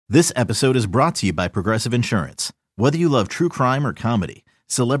This episode is brought to you by Progressive Insurance. Whether you love true crime or comedy,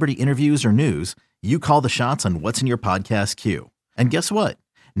 celebrity interviews or news, you call the shots on what's in your podcast queue. And guess what?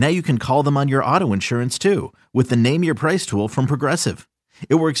 Now you can call them on your auto insurance too with the Name Your Price tool from Progressive.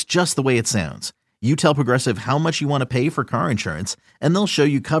 It works just the way it sounds. You tell Progressive how much you want to pay for car insurance, and they'll show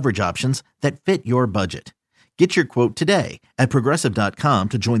you coverage options that fit your budget. Get your quote today at Progressive.com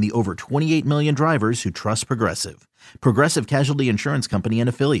to join the over 28 million drivers who trust Progressive. Progressive Casualty Insurance Company and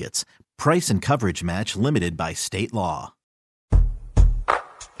Affiliates. Price and coverage match limited by state law.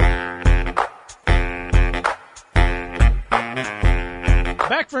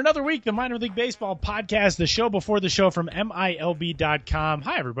 Back for another week, the Minor League Baseball podcast, the show before the show from MILB.com.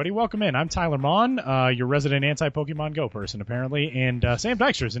 Hi, everybody. Welcome in. I'm Tyler Mon, your resident anti-Pokemon Go person, apparently, and Sam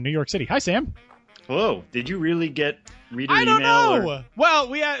Dykstra's in New York City. Hi, Sam. Hello. Did you really get reader email? I don't know. Well,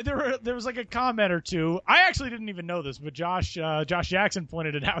 there was like a comment or two. I actually didn't even know this, but Josh Jackson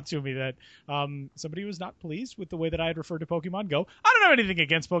pointed it out to me that somebody was not pleased with the way that I had referred to Pokemon Go. I don't have anything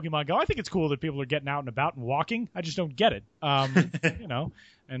against Pokemon Go. I think it's cool that people are getting out and about and walking. I just don't get it.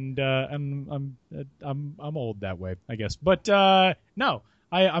 And I'm old that way, I guess. But no,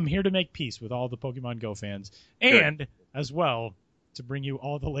 I'm here to make peace with all the Pokemon Go fans, and Good. As well to bring you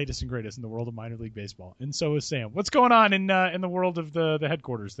all the latest and greatest in the world of minor league baseball. And so is Sam. What's going on in the world of the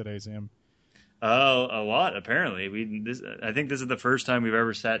headquarters today, Sam? A lot, apparently. I think this is the first time we've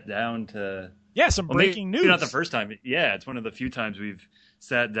ever sat down to... Yeah, some breaking news. Not the first time. Yeah, it's one of the few times we've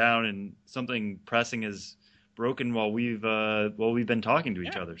sat down and something pressing is broken while we've been talking to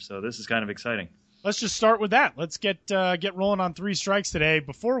each other. So this is kind of exciting. Let's just start with that. Let's get rolling on Three Strikes today.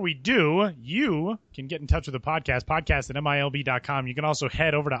 Before we do, you can get in touch with the podcast at MILB.com. You can also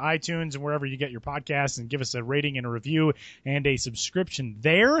head over to iTunes and wherever you get your podcasts and give us a rating and a review and a subscription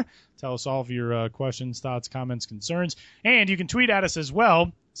there. Tell us all of your questions, thoughts, comments, concerns. And you can tweet at us as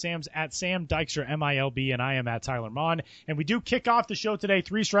well. Sam's at Sam Dykstra, MILB, and I am at Tyler Mon. And we do kick off the show today,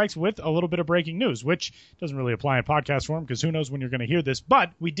 Three Strikes, with a little bit of breaking news, which doesn't really apply in podcast form because who knows when you're going to hear this.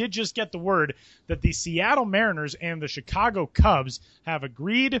 But we did just get the word that the Seattle Mariners and the Chicago Cubs have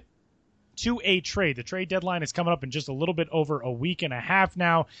agreed to a trade. The trade deadline is coming up in just a little bit over a week and a half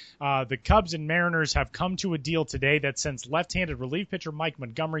now. The Cubs and Mariners have come to a deal today that sends left-handed relief pitcher Mike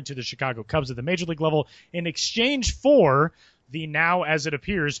Montgomery to the Chicago Cubs at the major league level in exchange for the now, as it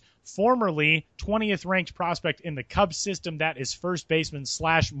appears, formerly 20th ranked prospect in the Cubs system. That is first baseman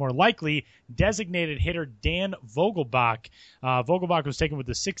 / more likely designated hitter Dan Vogelbach. Vogelbach was taken with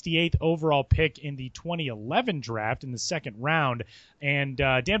the 68th overall pick in the 2011 draft in the second round. And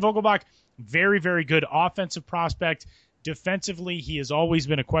Dan Vogelbach, very, very good offensive prospect. Defensively, he has always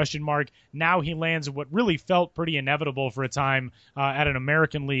been a question mark. Now he lands in what really felt pretty inevitable for a time at an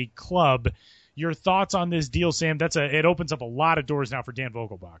American League club. Your thoughts on this deal, Sam? It opens up a lot of doors now for Dan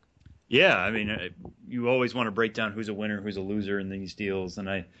Vogelbach. Yeah, I mean, you always want to break down who's a winner, who's a loser in these deals. And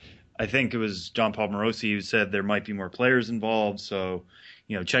I think it was John Paul Morosi who said there might be more players involved. So,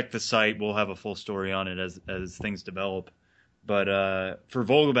 check the site. We'll have a full story on it as things develop. But for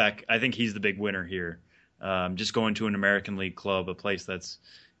Vogelbach, I think he's the big winner here. Just going to an American League club, a place that's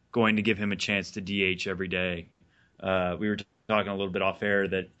going to give him a chance to DH every day. We were talking a little bit off air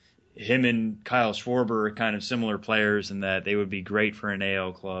that him and Kyle Schwarber are kind of similar players in that they would be great for an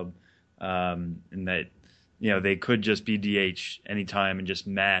AL club, and that they could just be DH anytime and just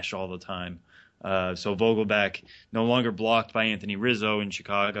mash all the time. So Vogelbach, no longer blocked by Anthony Rizzo in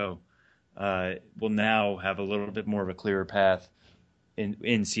Chicago, will now have a little bit more of a clearer path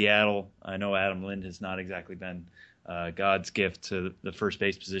in Seattle. I know Adam Lind has not exactly been God's gift to the first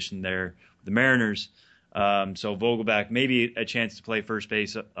base position there with the Mariners. So Vogelbach, maybe a chance to play first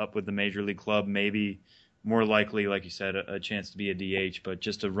base up with the major league club, maybe more likely, like you said, a chance to be a DH, but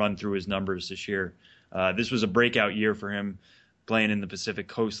just to run through his numbers this year. This was a breakout year for him playing in the Pacific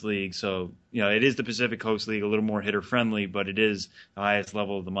Coast League. So, it is the Pacific Coast League, a little more hitter friendly, but it is the highest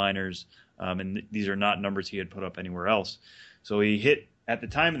level of the minors. And these are not numbers he had put up anywhere else. So he hit at the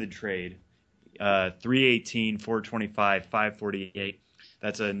time of the trade, 318, 425, 548.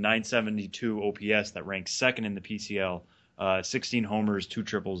 That's a 972 OPS that ranks second in the PCL. 16 homers, 2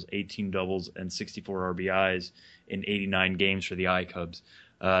 triples, 18 doubles, and 64 RBIs in 89 games for the I-Cubs.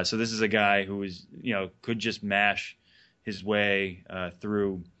 So this is a guy who is, could just mash his way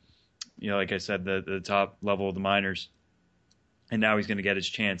through, like I said, the top level of the minors. And now he's going to get his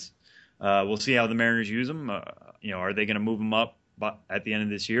chance. We'll see how the Mariners use him. Are they going to move him up at the end of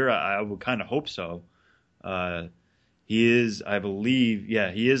this year? I would kind of hope so. He is, I believe,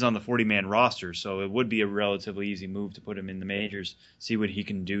 he is on the 40-man roster, so it would be a relatively easy move to put him in the majors, see what he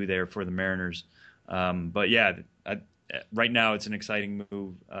can do there for the Mariners. But yeah, right now it's an exciting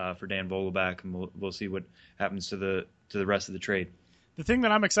move for Dan Vogelbach, and we'll see what happens to the rest of the trade. The thing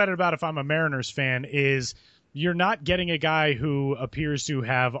that I'm excited about if I'm a Mariners fan is you're not getting a guy who appears to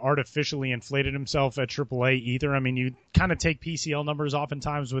have artificially inflated himself at AAA either. I mean, you kind of take PCL numbers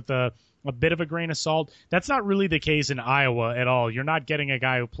oftentimes with a bit of a grain of salt. That's not really the case in Iowa at all. You're not getting a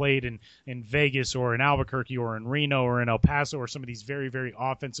guy who played in Vegas or in Albuquerque or in Reno or in El Paso or some of these very, very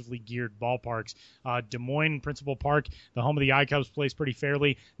offensively geared ballparks. Des Moines Principal Park, the home of the I-Cubs, plays pretty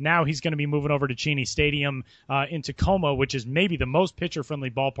fairly. Now he's going to be moving over to Cheney Stadium in Tacoma, which is maybe the most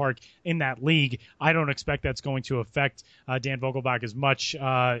pitcher-friendly ballpark in that league. I don't expect that's going to affect Dan Vogelbach as much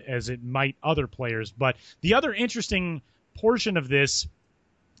as it might other players. But the other interesting portion of this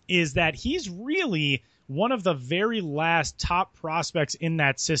is that he's really one of the very last top prospects in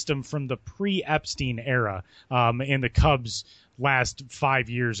that system from the pre-Epstein era in the Cubs last 5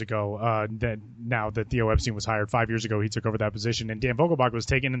 years ago. Now that Theo Epstein was hired 5 years ago, he took over that position, and Dan Vogelbach was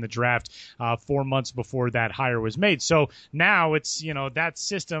taken in the draft 4 months before that hire was made. So now it's, that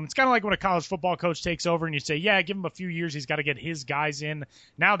system. It's kind of like when a college football coach takes over and you say, yeah, give him a few years, he's got to get his guys in.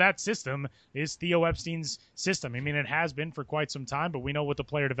 Now that system is Theo Epstein's system. I mean, it has been for quite some time, but we know what the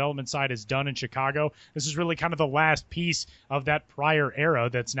player development side has done in Chicago. This is really kind of the last piece of that prior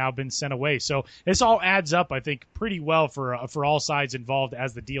era that's now been sent away. So this all adds up, I think, pretty well for all sides involved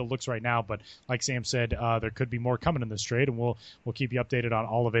as the deal looks right now. But like Sam said, there could be more coming in this trade, and we'll keep you updated on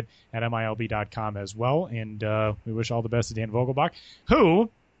all of it at MILB.com as well. And we wish all the best to Dan Vogelbach, who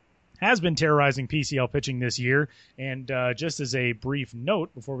has been terrorizing PCL pitching this year. And just as a brief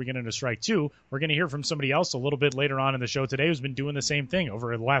note, before we get into strike two, we're going to hear from somebody else a little bit later on in the show today who's been doing the same thing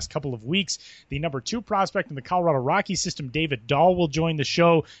over the last couple of weeks. The number 2 prospect in the Colorado Rockies system, David Dahl, will join the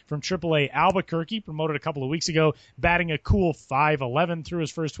show from AAA Albuquerque, promoted a couple of weeks ago, batting a cool .511 through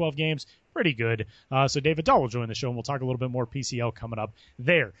his first 12 games. Pretty good. So David Dahl will join the show, and we'll talk a little bit more PCL coming up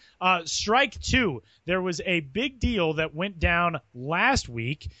there. Strike two. There was a big deal that went down last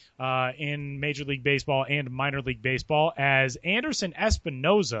week in Major League Baseball and Minor League Baseball as Anderson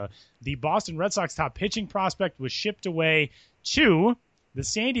Espinoza, the Boston Red Sox top pitching prospect, was shipped away to the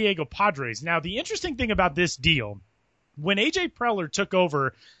San Diego Padres. Now, the interesting thing about this deal, when A.J. Preller took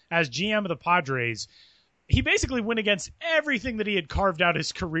over as GM of the Padres, he basically went against everything that he had carved out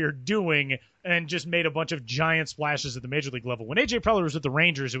his career doing and just made a bunch of giant splashes at the major league level. When A.J. Preller was with the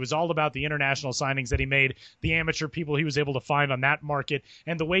Rangers, it was all about the international signings that he made, the amateur people he was able to find on that market,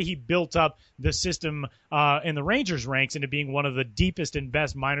 and the way he built up the system in the Rangers ranks into being one of the deepest and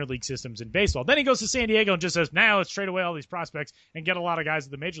best minor league systems in baseball. Then he goes to San Diego and just says, now let's trade away all these prospects and get a lot of guys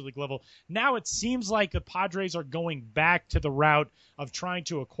at the major league level. Now it seems like the Padres are going back to the route of trying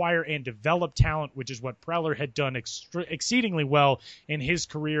to acquire and develop talent, which is what Preller had done exceedingly well in his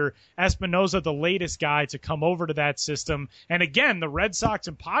career. Espinoza, the latest guy to come over to that system. And again, the Red Sox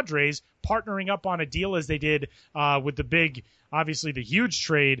and Padres partnering up on a deal as they did with the big, obviously the huge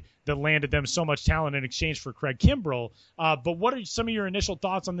trade that landed them so much talent in exchange for Craig Kimbrell. But what are some of your initial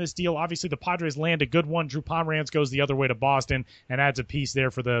thoughts on this deal? Obviously, the Padres land a good one. Drew Pomeranz goes the other way to Boston and adds a piece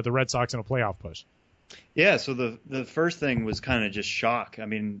there for the Red Sox in a playoff push. Yeah, so the first thing was kind of just shock. I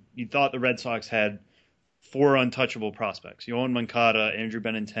mean, you thought the Red Sox had 4 untouchable prospects: Yoan Moncada, Andrew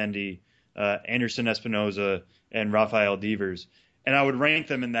Benintendi, Anderson Espinoza, and Rafael Devers. And I would rank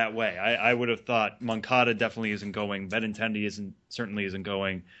them in that way. I would have thought Moncada definitely isn't going. Benintendi certainly isn't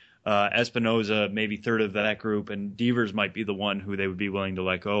going. Espinoza maybe third of that group, and Devers might be the one who they would be willing to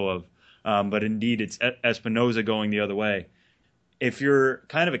let go of. But indeed, it's Espinoza going the other way. If you're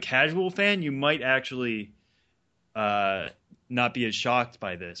kind of a casual fan, you might actually not be as shocked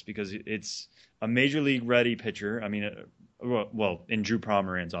by this because it's a major league ready pitcher. I mean, well, in Drew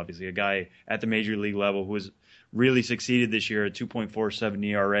Pomeranz, obviously, a guy at the major league level who has really succeeded this year at 2.47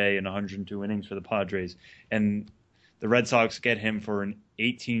 ERA and 102 innings for the Padres. And the Red Sox get him for an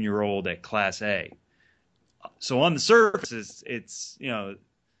 18-year-old at Class A. So on the surface, it's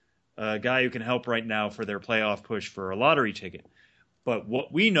a guy who can help right now for their playoff push for a lottery ticket. But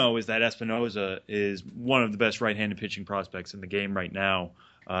what we know is that Espinoza is one of the best right-handed pitching prospects in the game right now.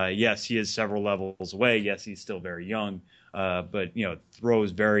 Yes, he is several levels away. Yes, he's still very young, but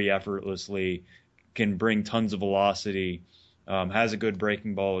throws very effortlessly, can bring tons of velocity, has a good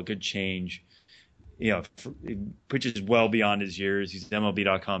breaking ball, a good change. Pitches well beyond his years. He's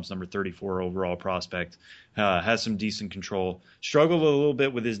MLB.com's number 34 overall prospect. Has some decent control. Struggled a little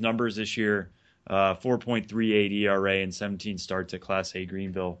bit with his numbers this year. 4.38 ERA and 17 starts at Class A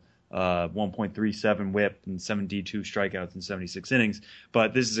Greenville, 1.37 WHIP and 72 strikeouts in 76 innings.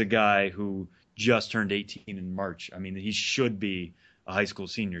 But this is a guy who just turned 18 in March. I mean, he should be a high school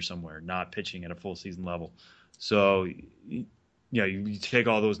senior somewhere, not pitching at a full season level. So, you take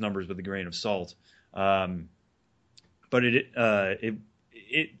all those numbers with a grain of salt. But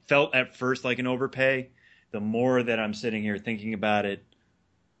it felt at first like an overpay. The more that I'm sitting here thinking about it,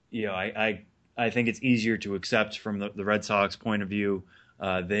 I think it's easier to accept from the Red Sox point of view.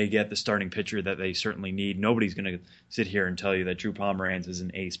 They get the starting pitcher that they certainly need. Nobody's going to sit here and tell you that Drew Pomeranz is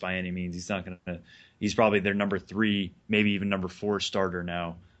an ace by any means. He's probably their number 3, maybe even number 4 starter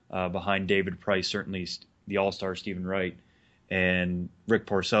now, behind David Price, certainly the All-Star Stephen Wright, and Rick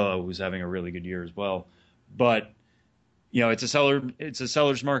Porcello, who's having a really good year as well. But it's a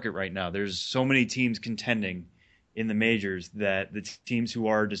seller's market right now. There's so many teams contending in the majors that the teams who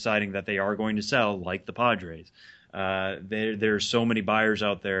are deciding that they are going to sell, like the Padres, there are so many buyers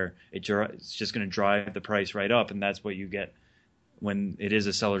out there. It's just going to drive the price right up, and that's what you get when it is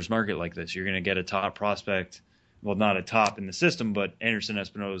a seller's market like this. You're going to get a top prospect. Well, not a top in the system, but Anderson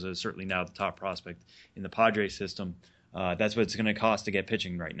Espinosa is certainly now the top prospect in the Padres system. That's what it's going to cost to get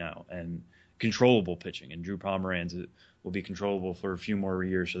pitching right now, and controllable pitching. And Drew Pomeranz will be controllable for a few more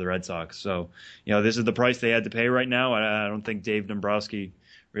years for the Red Sox. So, this is the price they had to pay right now. I don't think Dave Dombrowski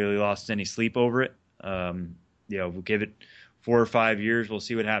really lost any sleep over it. We'll give it 4 or 5 years. We'll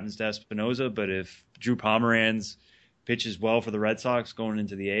see what happens to Espinosa. But if Drew Pomeranz pitches well for the Red Sox going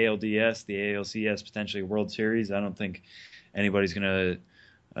into the ALDS, the ALCS, potentially World Series, I don't think anybody's going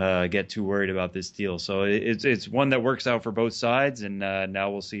to get too worried about this deal. So it's one that works out for both sides, and now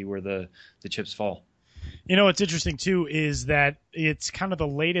we'll see where the chips fall. What's interesting, too, is that it's kind of the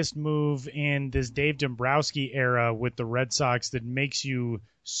latest move in this Dave Dombrowski era with the Red Sox that makes you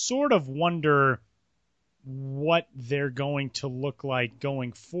sort of wonder what they're going to look like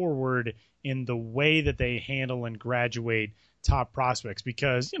going forward in the way that they handle and graduate top prospects.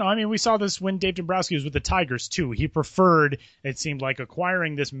 Because, we saw this when Dave Dombrowski was with the Tigers, too. He preferred, it seemed like,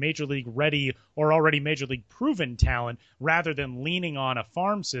 acquiring this major league ready or already major league proven talent rather than leaning on a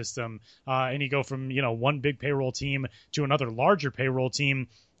farm system. And you go from, one big payroll team to another larger payroll team.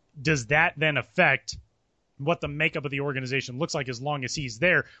 Does that then affect what the makeup of the organization looks like as long as he's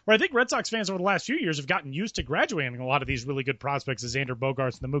there? Where I think Red Sox fans over the last few years have gotten used to graduating a lot of these really good prospects, as Xander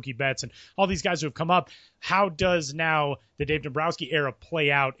Bogaerts and the Mookie Betts and all these guys who have come up. How does now the Dave Dombrowski era play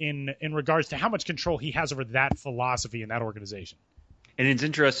out in regards to how much control he has over that philosophy in that organization? And it's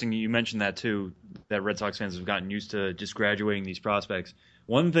interesting you mentioned that too, that Red Sox fans have gotten used to just graduating these prospects.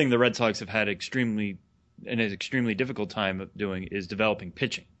 One thing the Red Sox have had an extremely difficult time doing is developing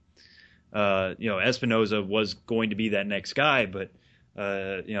pitching. Espinosa was going to be that next guy, but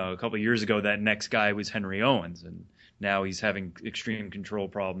a couple of years ago, that next guy was Henry Owens, and now he's having extreme control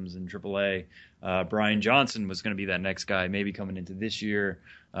problems in AAA. Brian Johnson was going to be that next guy, maybe coming into this year.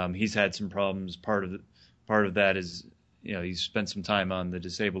 He's had some problems. Part of that is, he's spent some time on the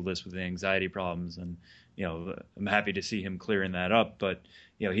disabled list with the anxiety problems, and I'm happy to see him clearing that up. But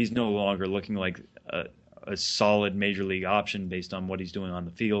he's no longer looking like a solid major league option based on what he's doing on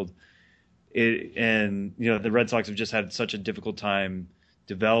the field. The Red Sox have just had such a difficult time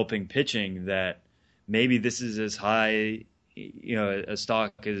developing pitching that maybe this is as high, a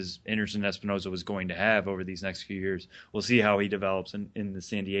stock as Anderson Espinosa was going to have over these next few years. We'll see how he develops in the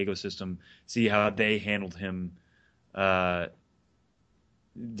San Diego system, see how they handled him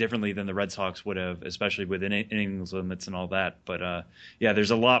differently than the Red Sox would have, especially with innings limits and all that. But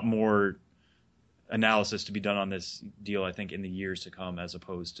there's a lot more analysis to be done on this deal, I think, in the years to come, as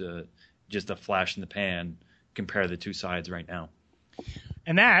opposed to just a flash in the pan. Compare the two sides right now.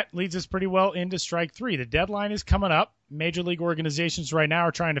 And that leads us pretty well into strike 3. The deadline is coming up. Major league organizations right now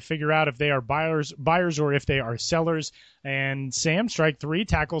are trying to figure out if they are buyers or if they are sellers. And Sam, strike 3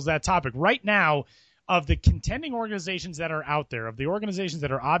 tackles that topic. Right now, of the contending organizations that are out there, of the organizations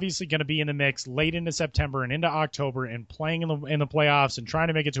that are obviously going to be in the mix late into September and into October and playing in the playoffs and trying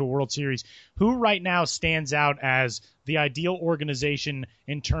to make it to a World Series, who right now stands out as the ideal organization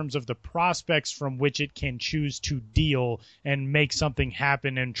in terms of the prospects from which it can choose to deal and make something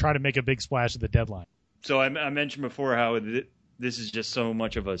happen and try to make a big splash at the deadline? So I mentioned before how this is just so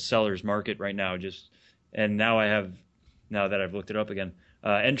much of a seller's market right now. Now that I've looked it up again.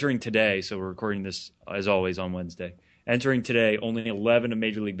 Entering today, so we're recording this, as always, on Wednesday. Entering today, only 11 of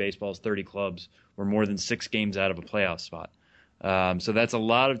Major League Baseball's 30 clubs were more than 6 games out of a playoff spot. So that's a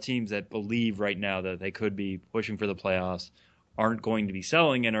lot of teams that believe right now that they could be pushing for the playoffs, aren't going to be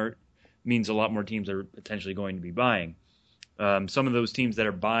selling, and means a lot more teams are potentially going to be buying. Some of those teams that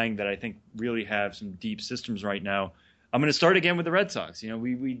are buying that I think really have some deep systems right now. I'm going to start again with the Red Sox.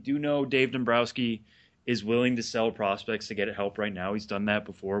 We do know Dave Dombrowski is willing to sell prospects to get help right now. He's done that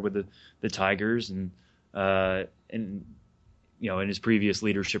before with the Tigers and in his previous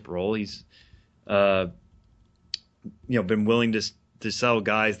leadership role. He's been willing to sell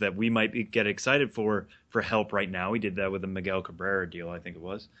guys that we might get excited for help right now. He did that with the Miguel Cabrera deal, I think it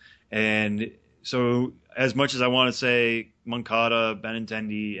was. And so as much as I want to say Moncada,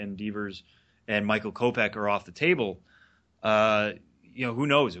 Benintendi, and Devers and Michael Kopech are off the table, who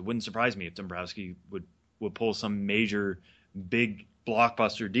knows? It wouldn't surprise me if Dombrowski would pull some major big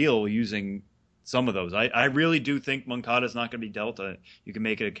blockbuster deal using some of those. I really do think Moncada's not going to be dealt. You can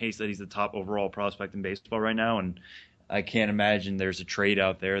make it a case that he's the top overall prospect in baseball right now, and I can't imagine there's a trade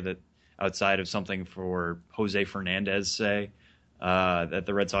out there that outside of something for Jose Fernandez, say, that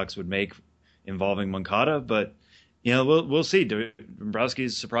the Red Sox would make involving Moncada. But, we'll see.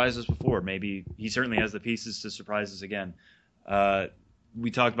 Dombrowski's surprised us before. Maybe he certainly has the pieces to surprise us again.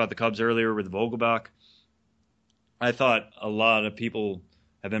 We talked about the Cubs earlier with Vogelbach. I thought a lot of people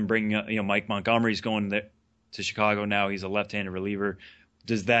have been bringing up, Mike Montgomery's going to Chicago now. He's a left-handed reliever.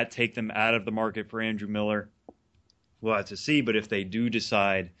 Does that take them out of the market for Andrew Miller? We'll have to see. But if they do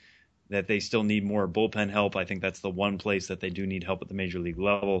decide that they still need more bullpen help, I think that's the one place that they do need help at the major league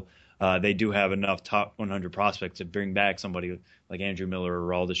level. They do have enough top 100 prospects to bring back somebody like Andrew Miller or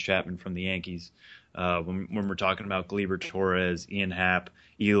Aroldis Chapman from the Yankees. When we're talking about Gleyber Torres, Ian Happ,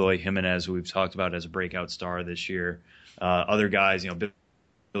 Eloy Jimenez, who we've talked about as a breakout star this year. Other guys,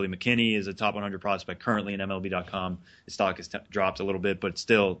 Billy McKinney is a top 100 prospect currently in MLB.com. His stock has dropped a little bit, but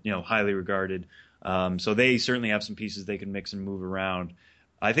still, highly regarded. So they certainly have some pieces they can mix and move around.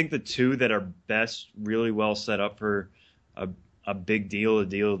 I think the two that are best, really well set up for a big deal, a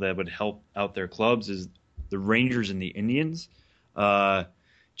deal that would help out their clubs, is the Rangers and the Indians.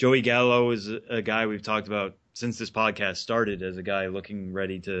 Joey Gallo is a guy we've talked about since this podcast started as a guy looking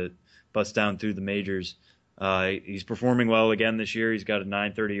ready to bust down through the majors. He's performing well again this year. He's got a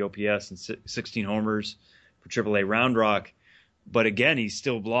 .930 OPS and 16 homers for AAA Round Rock. But again, he's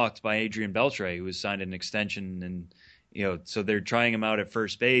still blocked by Adrian Beltre, who has signed an extension. And, so they're trying him out at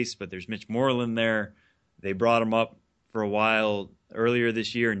first base, but there's Mitch Moreland there. They brought him up for a while earlier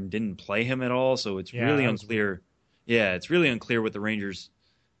this year and didn't play him at all. So it's really unclear. Yeah, it's really unclear what the Rangers'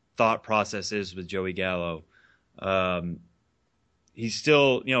 thought process is with Joey Gallo. He's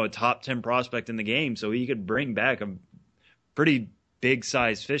still, a top 10 prospect in the game, so he could bring back a pretty big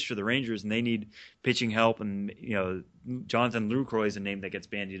size fish for the Rangers, and they need pitching help. And, Jonathan Lucroy is a name that gets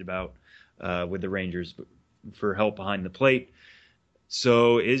bandied about with the Rangers for help behind the plate.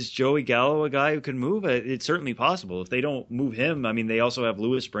 So is Joey Gallo a guy who can move? It's certainly possible. If they don't move him, they also have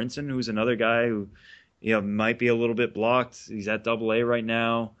Lewis Brinson, who's another guy who, might be a little bit blocked. He's at AA right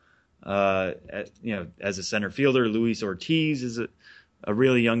now. As a center fielder. Luis Ortiz is a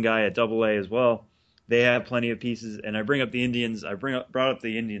really young guy at AA as well. They have plenty of pieces. And I bring up the Indians. Brought up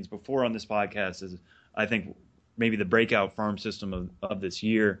the Indians before on this podcast as I think maybe the breakout farm system of this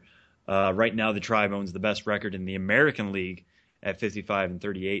year. Right now, the Tribe owns the best record in the American League at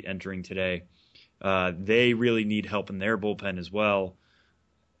 55-38 entering today. They really need help in their bullpen as well.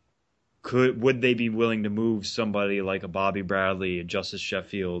 Would they be willing to move somebody like a Bobby Bradley, a Justice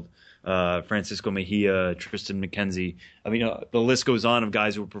Sheffield, Francisco Mejia, Tristan McKenzie? The list goes on of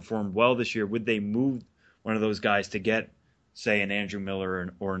guys who have performed well this year. Would they move one of those guys to get, say, an Andrew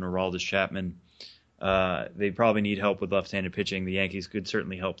Miller or an Aroldis Chapman? They probably need help with left-handed pitching. The Yankees could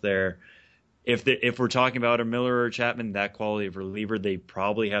certainly help there. If we're talking about a Miller or Chapman, that quality of reliever, they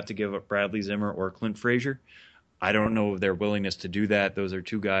probably have to give up Bradley Zimmer or Clint Frazier. I don't know their willingness to do that. Those are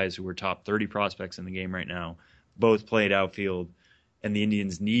two guys who are top 30 prospects in the game right now. Both played outfield, and the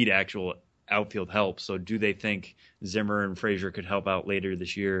Indians need actual outfield help. So do they think Zimmer and Frazier could help out later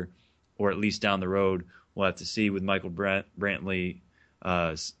this year or at least down the road? We'll have to see with Michael Brantley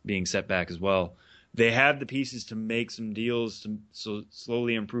being set back as well. They have the pieces to make some deals to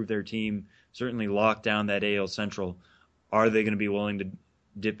slowly improve their team, certainly lock down that AL Central. Are they going to be willing to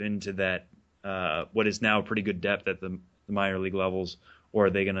dip into that, what is now pretty good depth at the minor league levels, or are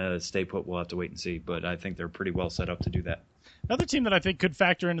they going to stay put? We'll have to wait and see, but I think they're pretty well set up to do that. Another team that I think could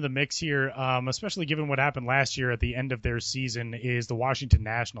factor into the mix here, especially given what happened last year at the end of their season, is the Washington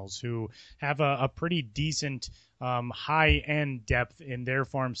Nationals, who have a pretty decent high-end depth in their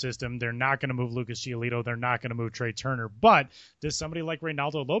farm system. They're not going to move Lucas Giolito. They're not going to move Trey Turner. But does somebody like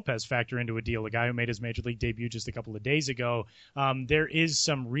Reynaldo Lopez factor into a deal, a guy who made his major league debut just a couple of days ago? There is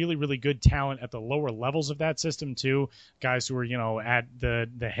some really, really good talent at the lower levels of that system, too. Guys who are, at the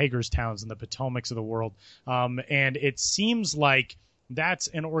Hagerstowns and the Potomacs of the world. And it seems like that's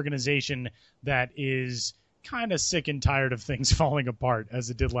an organization that is kind of sick and tired of things falling apart as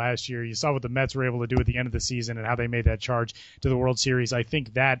it did last year. You saw what the Mets were able to do at the end of the season and how they made that charge to the World Series. I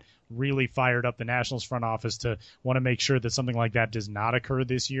think that really fired up the Nationals front office to want to make sure that something like that does not occur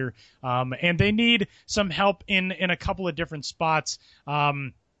this year. And they need some help in a couple of different spots.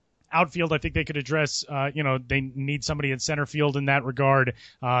 Outfield, I think they could address, they need somebody in center field in that regard,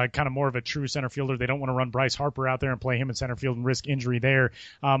 kind of more of a true center fielder. They don't want to run Bryce Harper out there and play him in center field and risk injury there.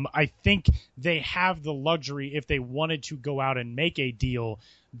 I think they have the luxury, if they wanted to go out and make a deal,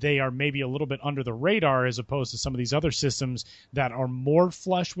 they are maybe a little bit under the radar as opposed to some of these other systems that are more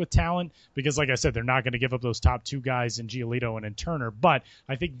flush with talent because, like I said, they're not going to give up those top two guys in Giolito and in Turner, but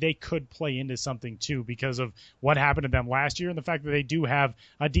I think they could play into something too because of what happened to them last year and the fact that they do have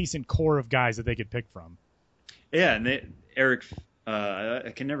a decent core of guys that they could pick from. Yeah, and Eric,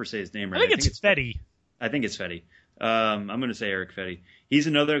 I can never say his name right. I think it's Fetty. I think it's Fetty. I'm going to say Eric Fetty. He's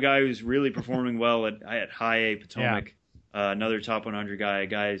another guy who's really performing well at High A Potomac. Yeah. Another top 100 guy.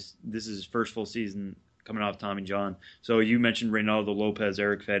 Guys, this is his first full season coming off Tommy John. So you mentioned Reynaldo Lopez,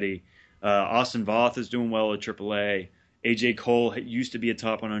 Eric Fetty. Austin Voth is doing well at AAA. A.J. Cole used to be a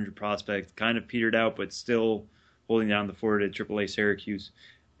top 100 prospect, kind of petered out, but still holding down the fort at AAA Syracuse.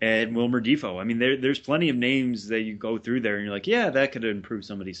 And Wilmer Defoe. I mean, there's plenty of names that you go through there, and you're like, yeah, that could improve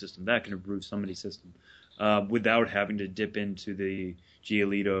somebody's system. That could improve somebody's system without having to dip into the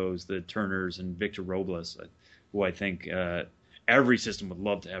Giolitos, the Turners, and Victor Robles, who I think every system would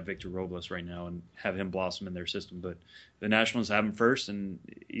love to have Victor Robles right now and have him blossom in their system. But the Nationals have him first, and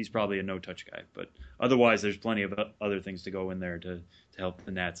he's probably a no-touch guy. But otherwise, there's plenty of other things to go in there to help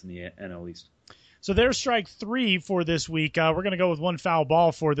the Nats in the NL East. So there's strike three for this week. We're going to go with one foul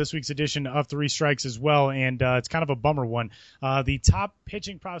ball for this week's edition of Three Strikes as well, and it's kind of a bummer one. The top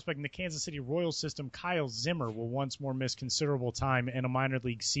pitching prospect in the Kansas City Royals system, Kyle Zimmer, will once more miss considerable time in a minor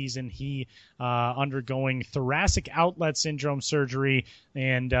league season. He undergoing thoracic outlet syndrome surgery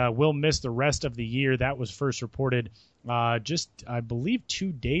and will miss the rest of the year. That was first reported just, I believe,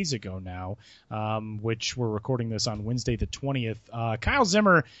 2 days ago now, which we're recording this on Wednesday the 20th. Kyle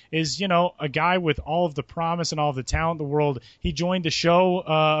Zimmer is, a guy with all of the promise and all of the talent in the world. He joined the show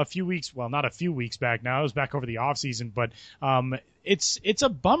not a few weeks back now. It was back over the offseason, but it's a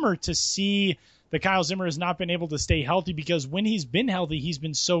bummer to see that Kyle Zimmer has not been able to stay healthy because when he's been healthy, he's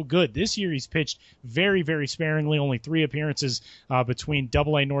been so good. This year he's pitched very, very sparingly, only 3 appearances between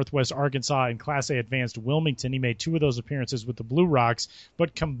AA Northwest Arkansas and Class A Advanced Wilmington. He made 2 of those appearances with the Blue Rocks,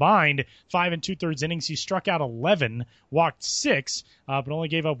 but combined 5 2/3 innings. He struck out 11, walked 6, but only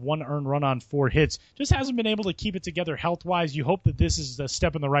gave up 1 earned run on 4 hits. Just hasn't been able to keep it together health-wise. You hope that this is a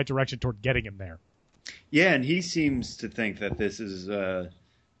step in the right direction toward getting him there. Yeah, and he seems to think that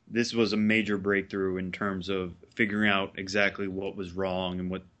this was a major breakthrough in terms of figuring out exactly what was wrong and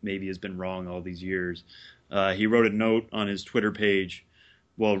what maybe has been wrong all these years. He wrote a note on his Twitter page.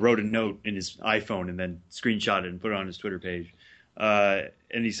 Well, wrote a note in his iPhone and then screenshot it and put it on his Twitter page. And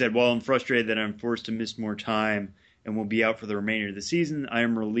he said, "While I'm frustrated that I'm forced to miss more time and will be out for the remainder of the season, I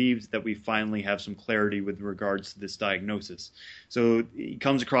am relieved that we finally have some clarity with regards to this diagnosis." So he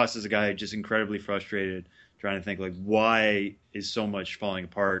comes across as a guy just incredibly frustrated, trying to think, like, why is so much falling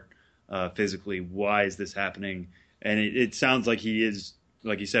apart physically? Why is this happening? And it sounds like he is,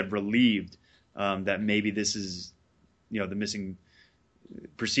 like you said, relieved that maybe this is, the missing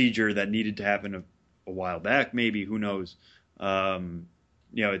procedure that needed to happen a while back. Maybe, who knows?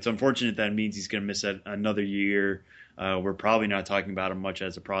 It's unfortunate that it means he's going to miss another year. We're probably not talking about him much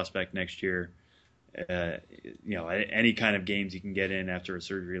as a prospect next year. Any kind of games he can get in after a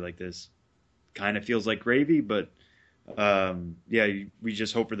surgery like this kind of feels like gravy, but we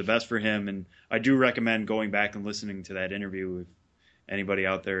just hope for the best for him. And I do recommend going back and listening to that interview if anybody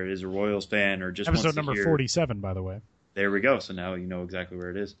out there is a Royals fan or just episode number 47, by the way. There we go. So now you know exactly where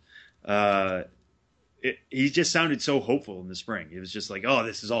it is. He just sounded so hopeful in the spring. It was just like, oh,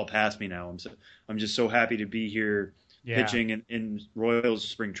 this is all past me now. I'm just so happy to be here pitching in Royals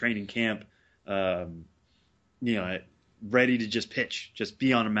spring training camp. Ready to just pitch, just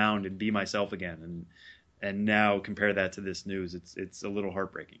be on a mound and be myself again. And now compare that to this news. It's a little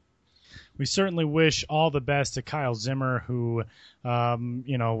heartbreaking. We certainly wish all the best to Kyle Zimmer, who,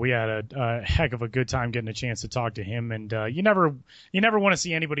 we had a heck of a good time getting a chance to talk to him. And you never want to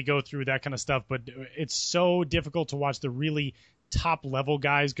see anybody go through that kind of stuff, but it's so difficult to watch the really top level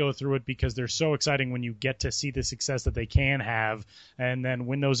guys go through it because they're so exciting when you get to see the success that they can have. And then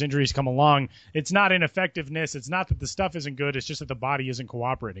when those injuries come along, it's not ineffectiveness. It's not that the stuff isn't good. It's just that the body isn't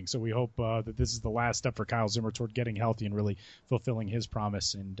cooperating. So we hope that this is the last step for Kyle Zimmer toward getting healthy and really fulfilling his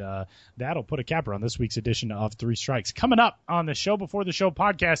promise. And that'll put a capper on this week's edition of Three Strikes. Coming up on the Show Before the Show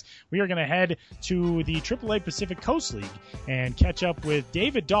podcast, we are going to head to the AAA Pacific Coast League and catch up with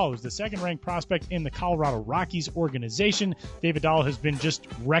David Dahl, who's the second-ranked prospect in the Colorado Rockies organization. David Dahl has been just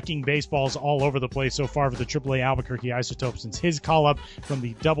wrecking baseballs all over the place so far for the AAA Albuquerque Isotopes since his call-up from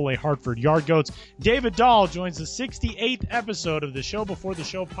the AA Hartford Yard Goats. David Dahl joins the 68th episode of the Show Before the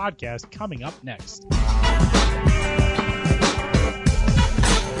Show podcast coming up next.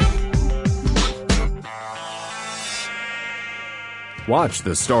 Watch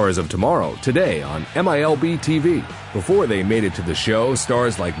the Stars of Tomorrow today on MILB TV. Before they made it to the show,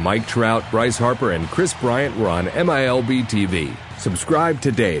 stars like Mike Trout, Bryce Harper, and Chris Bryant were on MILB TV. Subscribe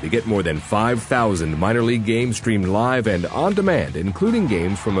today to get more than 5,000 minor league games streamed live and on demand, including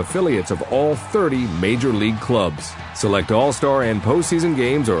games from affiliates of all 30 major league clubs. Select All-Star and postseason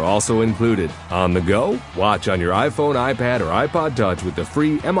games are also included. On the go? Watch on your iPhone, iPad, or iPod Touch with the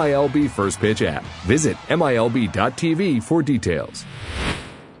free MILB First Pitch app. Visit MILB.tv for details.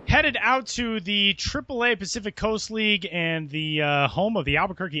 Headed out to the AAA Pacific Coast League and the home of the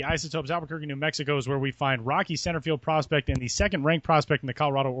Albuquerque Isotopes. Albuquerque, New Mexico is where we find Rocky center field prospect and the second-ranked prospect in the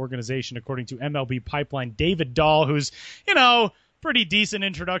Colorado organization, according to MLB Pipeline, David Dahl, who's, pretty decent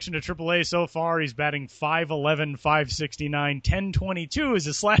introduction to AAA so far. He's batting .511, .569, .1022 is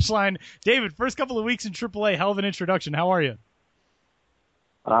his slash line. David, first couple of weeks in AAA, hell of an introduction. How are you?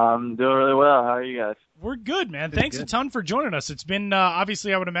 I'm doing really well. How are you guys? We're good, man. Thanks a ton for joining us. It's been,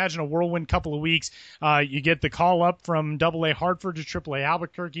 obviously, I would imagine, a whirlwind couple of weeks. You get the call up from AA Hartford to AAA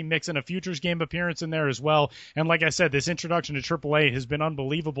Albuquerque, mixing a Futures game appearance in there as well. And like I said, this introduction to AAA has been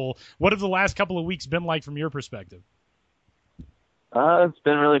unbelievable. What have the last couple of weeks been like from your perspective? It's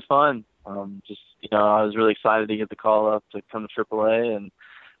been really fun. I was really excited to get the call up to come to AAA, and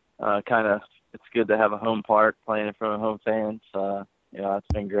it's good to have a home park playing in front of home fans. It's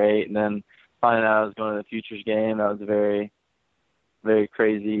been great. And then finding out I was going to the Futures game, that was a very, very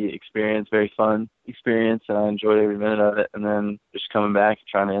crazy experience, very fun experience, and I enjoyed every minute of it. And then just coming back and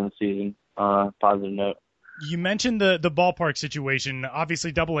trying to end the season on a positive note. You mentioned the ballpark situation.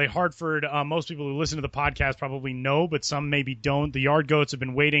 Obviously, AA Hartford, most people who listen to the podcast probably know, but some maybe don't. The Yard Goats have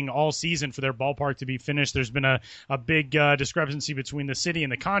been waiting all season for their ballpark to be finished. There's been a big discrepancy between the city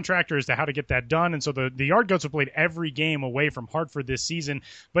and the contractor as to how to get that done. And so the Yard Goats have played every game away from Hartford this season.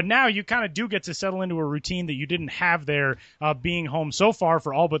 But now you kind of do get to settle into a routine that you didn't have there being home so far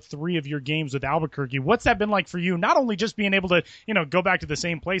for all but 3 of your games with Albuquerque. What's that been like for you? Not only just being able to, go back to the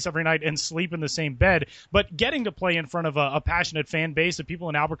same place every night and sleep in the same bed, but getting to play in front of a passionate fan base, that people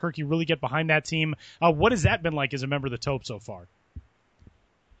in Albuquerque really get behind that team. What has that been like as a member of the Taupe so far?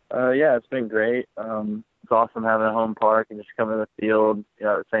 Yeah, it's been great. It's awesome having a home park and just coming to the field, at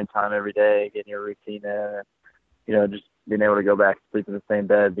the same time every day, getting your routine in, just being able to go back and sleep in the same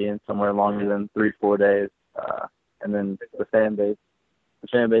bed, being somewhere longer than 3-4 days. And then the fan base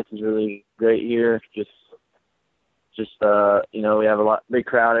is really great here. We have a big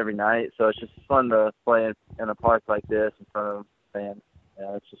crowd every night, so it's just fun to play in a park like this in front of fans.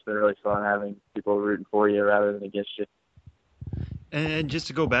 It's just been really fun having people rooting for you rather than against you. And just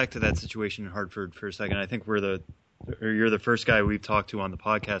to go back to that situation in Hartford for a second, I think you're the first guy we've talked to on the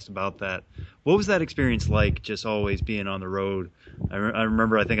podcast about that. What was that experience like, just always being on the road? I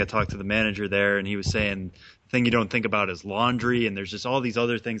remember, I think I talked to the manager there, and he was saying the thing you don't think about is laundry, and there's just all these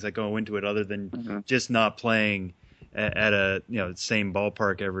other things that go into it other than just not playing at a same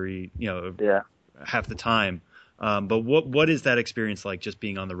ballpark every half the time. But what is that experience like, just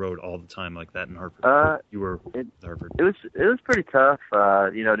being on the road all the time like that in Hartford? You were in Hartford. It was pretty tough.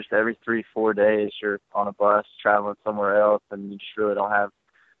 Just every 3-4 days you're on a bus traveling somewhere else, and you just really don't have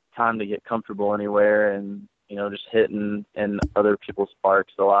time to get comfortable anywhere, and just hitting in other people's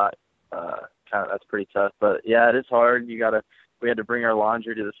parks a lot. That's pretty tough. But yeah, it is hard. We had to bring our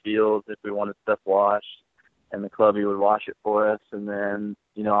laundry to the field if we wanted stuff washed, and the clubby would wash it for us. And then,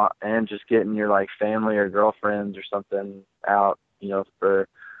 and just getting your family or girlfriends or something out, for,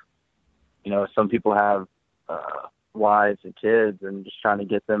 some people have wives and kids, and just trying to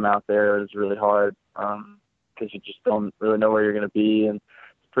get them out there is really hard because you just don't really know where you're going to be. And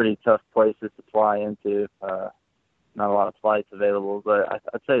it's pretty tough places to fly into. Not a lot of flights available, but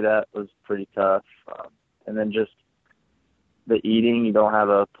I'd say that was pretty tough. And then just the eating, you don't have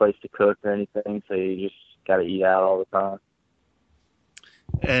a place to cook or anything, so you just got to eat out all the time.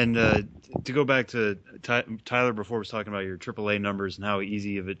 And to go back to Tyler before was talking about your AAA numbers and how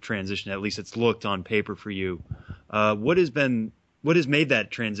easy of a transition, at least it's looked on paper for you. What has made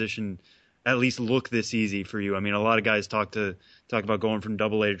that transition at least look this easy for you? I mean, a lot of guys talk about going from AA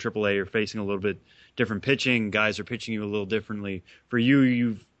to AAA or facing a little bit different pitching. Guys are pitching you a little differently. For you,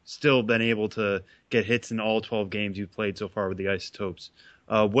 you've still been able to get hits in all 12 games you've played so far with the Isotopes.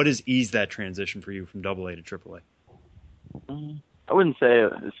 What has eased that transition for you from AA to AAA? I wouldn't say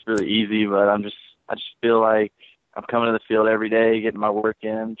it's really easy, but I just feel like I'm coming to the field every day, getting my work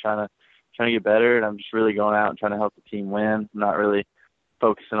in, trying to get better, and I'm just really going out and trying to help the team win. I'm not really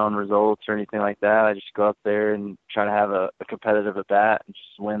focusing on results or anything like that. I just go up there and try to have a competitive at bat and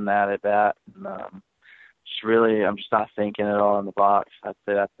just win that at bat. And, I'm just not thinking at all in the box. I'd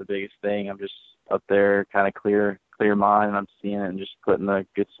say that's the biggest thing. I'm just up there, kind of clear mind, and I'm seeing it and just putting a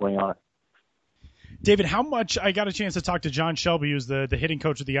good swing on it. David, how much I got a chance to talk to John Shelby, who's the hitting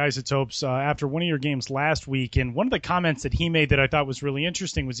coach of the Isotopes, after one of your games last week, and one of the comments that he made that I thought was really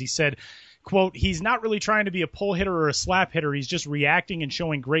interesting was he said, quote, he's not really trying to be a pull hitter or a slap hitter. He's just reacting and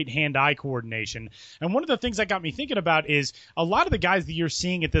showing great hand-eye coordination. And one of the things that got me thinking about is a lot of the guys that you're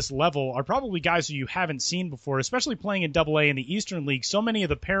seeing at this level are probably guys who you haven't seen before, especially playing in AA in the Eastern League. So many of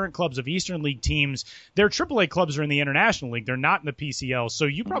the parent clubs of Eastern League teams, their AAA clubs are in the International League. They're not in the PCL. So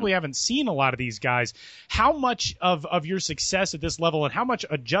you probably haven't seen a lot of these guys. How much of your success at this level and how much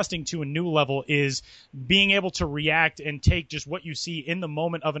adjusting to a new level is being able to react and take just what you see in the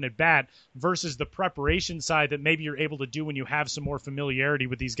moment of an at-bat versus the preparation side that maybe you're able to do when you have some more familiarity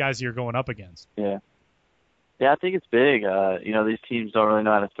with these guys that you're going up against? Yeah, I think it's big. These teams don't really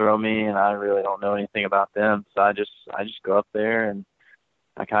know how to throw me, and I really don't know anything about them. So I just go up there and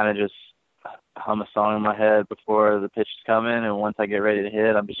I kind of just hum a song in my head before the pitch is coming, and once I get ready to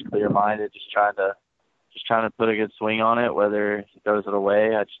hit, I'm just clear-minded, just trying to put a good swing on it. Whether he throws it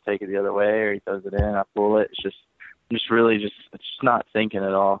away, I just take it the other way, or he throws it in, I pull it. It's just not thinking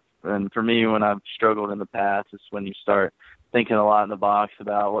at all. And for me, when I've struggled in the past, it's when you start thinking a lot in the box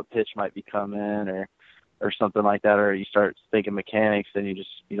about what pitch might be coming or something like that, or you start thinking mechanics, and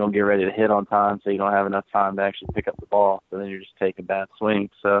you don't get ready to hit on time, so you don't have enough time to actually pick up the ball. So then you're just taking bad swings.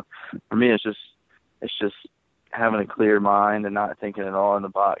 So for me, it's just having a clear mind and not thinking at all in the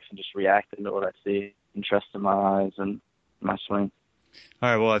box and just reacting to what I see and trusting my eyes and my swing. All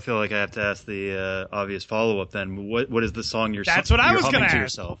right, well, I feel like I have to ask the obvious follow-up then. What is the song you're That's what I was humming gonna to ask.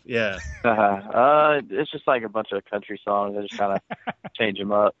 yourself? Yeah. It's just like a bunch of country songs. I just kind of change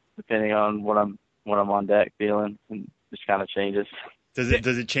them up depending on what I'm on deck feeling, and just kind of changes. Does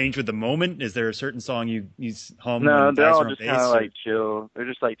it change with the moment? Is there a certain song you hum? No, when they're guys all are on just base, kind of or- like chill. They're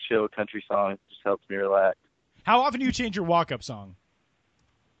just like chill country songs. It just helps me relax. How often do you change your walk-up song?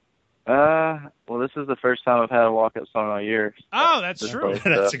 Well, this is the first time I've had a walk-up song all year. Oh, that's true. Place,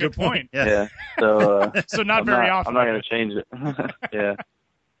 That's a good point. Yeah. So, So not very often. I'm not going to change it. Yeah.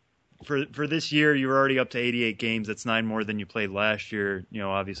 For this year, you were already up to 88 games. That's 9 more than you played last year. You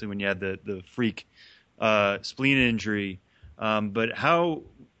know, obviously when you had the freak spleen injury. But how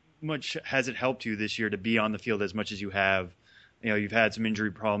much has it helped you this year to be on the field as much as you have? You know, you've had some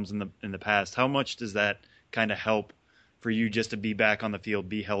injury problems in the past. How much does that kind of help for you just to be back on the field,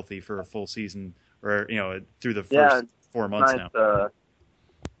 be healthy for a full season, or through the first 4 months nice, now?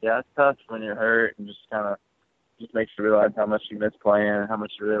 It's tough when you're hurt, and just makes you realize how much you miss playing and how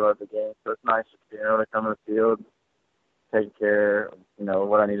much you really love the game. So it's nice to be able to come to the field, take care of,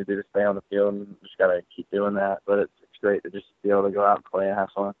 what I need to do to stay on the field, and just got to keep doing that. But it's great to just be able to go out and play and have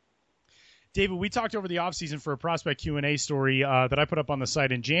fun. David, we talked over the offseason for a prospect Q&A story that I put up on the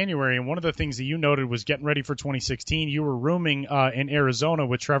site in January, and one of the things that you noted was getting ready for 2016. You were rooming in Arizona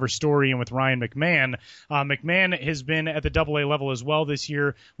with Trevor Story and with Ryan McMahon. McMahon has been at the AA level as well this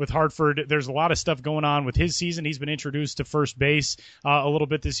year with Hartford. There's a lot of stuff going on with his season. He's been introduced to first base a little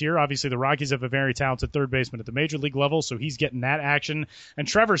bit this year. Obviously, the Rockies have a very talented third baseman at the major league level, so he's getting that action. And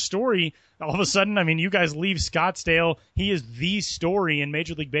Trevor Story, all of a sudden, you guys leave Scottsdale. He is the story in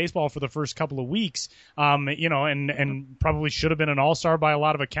Major League Baseball for the first couple of weeks, and probably should have been an all-star by a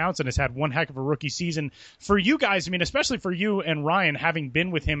lot of accounts, and has had one heck of a rookie season. For you guys, especially for you and Ryan, having been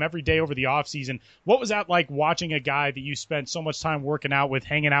with him every day over the offseason, what was that like watching a guy that you spent so much time working out with,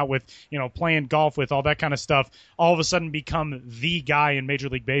 hanging out with, playing golf with, all that kind of stuff, all of a sudden become the guy in Major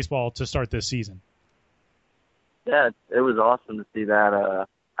League Baseball to start this season? Yeah, it was awesome to see that.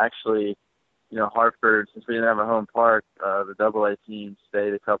 Actually, Hartford, since we didn't have a home park, the AA team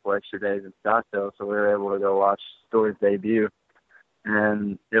stayed a couple extra days in Scottsdale, so we were able to go watch Story's debut.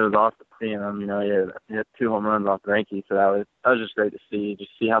 And it was awesome seeing him. He had 2 home runs off Greinke, so that was just great to see.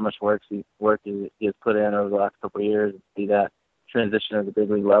 Just see how much work he has put in over the last couple of years, and see that transition at the big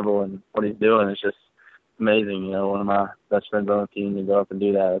league level and what he's doing is just amazing. You know, one of my best friends on the team to go up and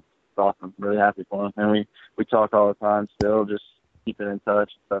do that. It's awesome. I'm really happy for him. And we talk all the time still, just keeping in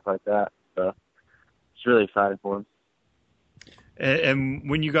touch and stuff like that. So it's really exciting for him. And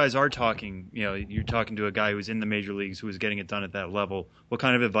when you guys are talking, you know, you're talking to a guy who's in the major leagues, who is getting it done at that level. What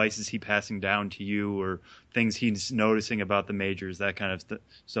kind of advice is he passing down to you, or things he's noticing about the majors, that kind of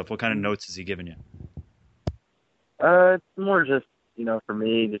stuff? What kind of notes is he giving you? It's more just, you know, for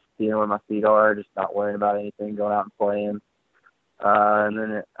me, just seeing where my feet are, just not worrying about anything, going out and playing. And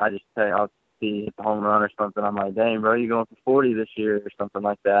then I'll see a home run or something. I'm like, dang, bro, you going for 40 this year or something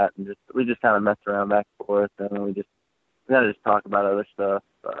like that. And we just kind of mess around back and forth, and then we gotta just talk about other stuff,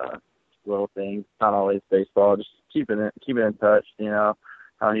 just little things. Not always baseball, just keeping in touch, you know,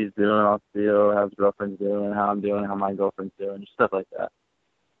 how he's doing off the field, how his girlfriend's doing, how I'm doing, how my girlfriend's doing, just stuff like that.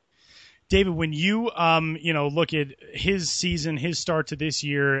 David, when you look at his season, his start to this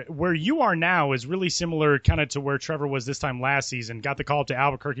year, where you are now is really similar kind of to where Trevor was this time last season. Got the call up to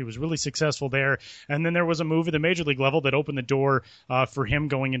Albuquerque, was really successful there, and then there was a move at the major league level that opened the door for him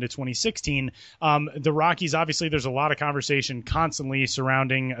going into 2016. The Rockies, obviously, there's a lot of conversation constantly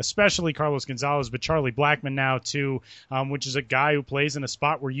surrounding, especially Carlos Gonzalez, but Charlie Blackmon now too, which is a guy who plays in a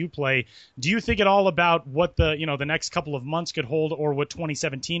spot where you play. Do you think at all about what the next couple of months could hold, or what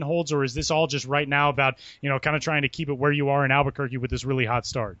 2017 holds, or is this all just right now about, kind of trying to keep it where you are in Albuquerque with this really hot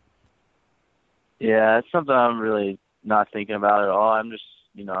start? Yeah, it's something I'm really not thinking about at all. I'm just,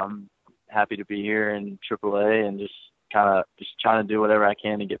 I'm happy to be here in AAA and just trying to do whatever I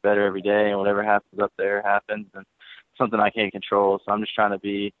can to get better every day, and whatever happens up there happens, and it's something I can't control. So I'm just trying to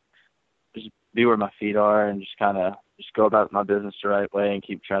be where my feet are and just go about my business the right way and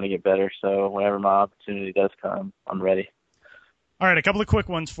keep trying to get better. So whenever my opportunity does come, I'm ready. All right, a couple of quick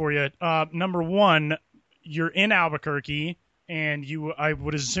ones for you. Number one, you're in Albuquerque, and you, I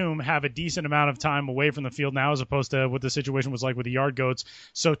would assume, have a decent amount of time away from the field now as opposed to what the situation was like with the Yard Goats.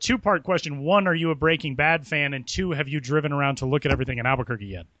 So two-part question. One, are you a Breaking Bad fan? And two, have you driven around to look at everything in Albuquerque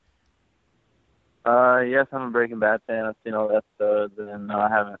yet? Yes, I'm a Breaking Bad fan. I've seen all the episodes, and no, I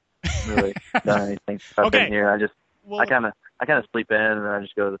haven't really done anything. I've been here. I kind of sleep in, and then I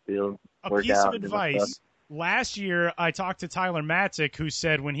just go to the field, work out. A piece of advice. Last year, I talked to Tyler Matzik, who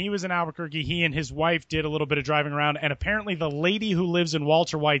said when he was in Albuquerque, he and his wife did a little bit of driving around, and apparently the lady who lives in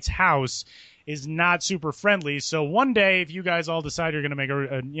Walter White's house is not super friendly. So one day, if you guys all decide you're going to make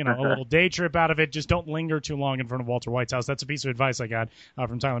a little day trip out of it, just don't linger too long in front of Walter White's house. That's a piece of advice I got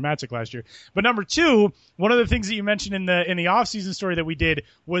from Tyler Matzik last year. But number two, one of the things that you mentioned in the off-season story that we did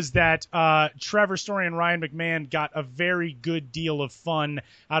was that Trevor Story and Ryan McMahon got a very good deal of fun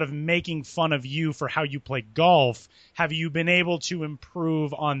out of making fun of you for how you play golf. Have you been able to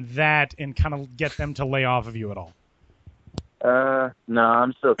improve on that and kind of get them to lay off of you at all? No,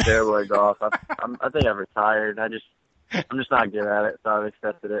 I'm still terrible at golf. I think I've retired. I'm just not good at it, so I've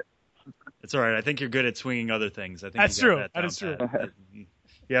accepted it. It's all right. I think you're good at swinging other things. I think that's true. That is true.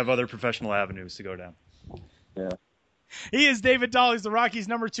 You have other professional avenues to go down. Yeah. He is David Dahl. He's the Rockies'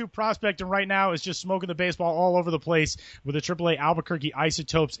 number 2 prospect, and right now is just smoking the baseball all over the place with the AAA Albuquerque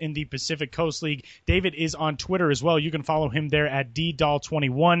Isotopes in the Pacific Coast League. David is on Twitter as well. You can follow him there at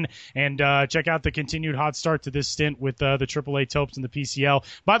DDahl21 and check out the continued hot start to this stint with the AAA Topes and the PCL.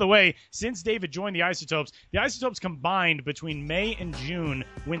 By the way, since David joined the Isotopes combined between May and June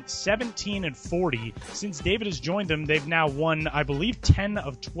went 17-40. Since David has joined them, they've now won, I believe, 10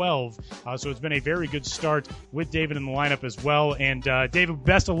 of 12. So it's been a very good start with David in the lineup as well. And David,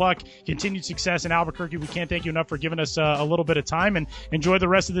 best of luck, continued success in Albuquerque. We can't thank you enough for giving us a little bit of time, and enjoy the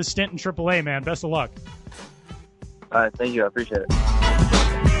rest of this stint in AAA, man. Best of luck. All right, thank you. I appreciate it.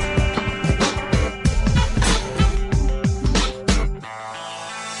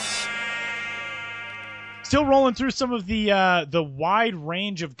 Still rolling through some of the wide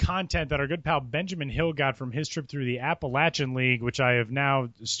range of content that our good pal Benjamin Hill got from his trip through the Appalachian League, which I have now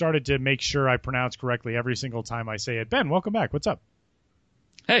started to make sure I pronounce correctly every single time I say it. Ben, welcome back. What's up?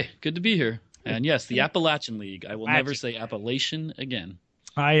 Hey, good to be here. And yes, the Appalachian League. I will never say Appalachian again.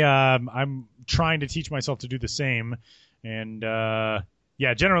 I'm trying to teach myself to do the same, and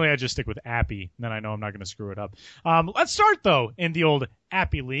yeah, generally I just stick with Appy, and then I know I'm not going to screw it up. Let's start, though, in the old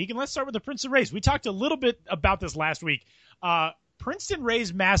Appy League, and let's start with the Princeton Rays. We talked a little bit about this last week. Princeton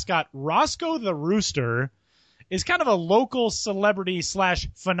Rays mascot Roscoe the Rooster is kind of a local celebrity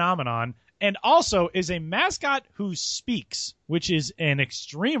 / phenomenon, and also is a mascot who speaks, which is an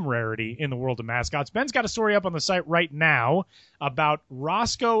extreme rarity in the world of mascots. Ben's got a story up on the site right now about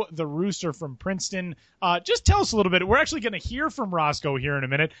Roscoe the Rooster from Princeton. Just tell us a little bit. We're actually going to hear from Roscoe here in a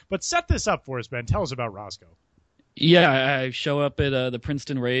minute, but set this up for us, Ben. Tell us about Roscoe. Yeah, I show up at the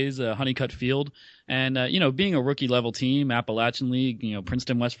Princeton Rays, Honeycutt Field, and being a rookie level team, Appalachian League,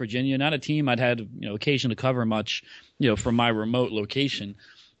 Princeton, West Virginia, not a team I'd had occasion to cover much, from my remote location.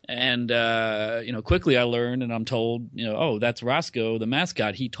 And quickly I learned, and I'm told, oh, that's Roscoe, the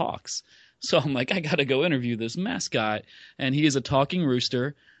mascot. He talks. So I'm like, I got to go interview this mascot, and he is a talking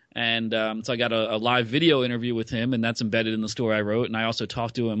rooster. And so I got a live video interview with him, and that's embedded in the story I wrote. And I also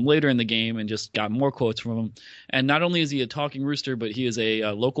talked to him later in the game and just got more quotes from him. And not only is he a talking rooster, but he is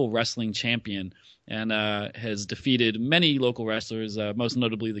a local wrestling champion and has defeated many local wrestlers, most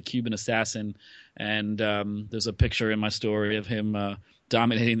notably the Cuban Assassin. And there's a picture in my story of him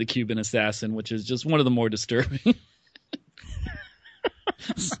dominating the Cuban Assassin, which is just one of the more disturbing.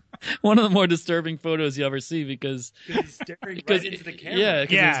 One of the more disturbing photos you ever see because he's staring right into the camera.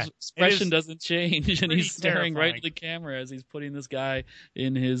 Yeah, his expression doesn't change, and he's staring right into the camera as he's putting this guy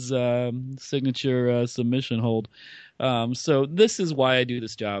in his signature submission hold. So this is why I do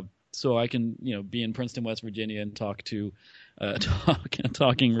this job, so I can be in Princeton, West Virginia, and talk to a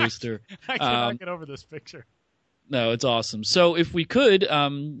talking rooster. I cannot get over this picture. No, it's awesome. So if we could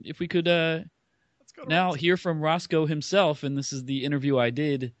now hear from Roscoe himself, and this is the interview I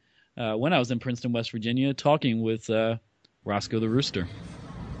did when I was in Princeton, West Virginia, talking with Roscoe the Rooster.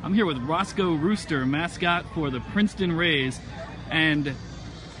 I'm here with Roscoe Rooster, mascot for the Princeton Rays, and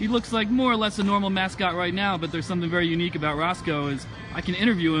he looks like more or less a normal mascot right now, but there's something very unique about Roscoe is I can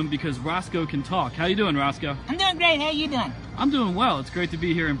interview him because Roscoe can talk. How you doing, Roscoe? I'm doing great. How you doing? I'm doing well. It's great to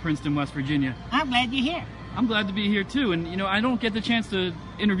be here in Princeton, West Virginia. I'm glad you're here. I'm glad to be here too, and I don't get the chance to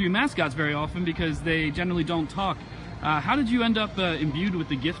interview mascots very often because they generally don't talk. How did you end up imbued with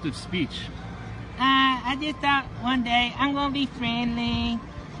the gift of speech? I just thought one day I'm gonna be friendly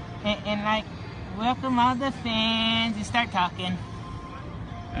and like welcome all the fans and start talking.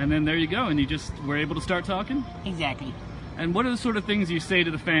 And then there you go, and you just were able to start talking? Exactly. And what are the sort of things you say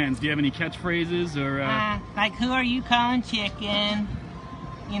to the fans? Do you have any catchphrases or? Like who are you calling chicken?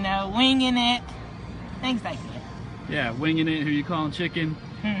 Winging it. Things like that. Yeah, winging it, who you calling chicken.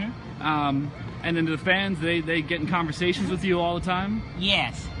 Mm-hmm. And then the fans, they get in conversations with you all the time?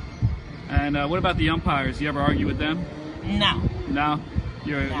 Yes. And what about the umpires? Do you ever argue with them? No. No?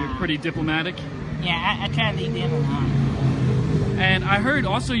 You're pretty diplomatic? Yeah, I try to leave them alone. And I heard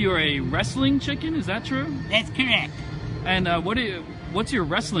also you're a wrestling chicken, is that true? That's correct. And what's your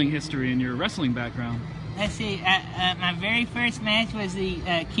wrestling history and your wrestling background? Let's see, my very first match was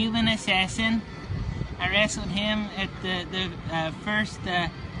the Cuban Assassin. I wrestled him at the first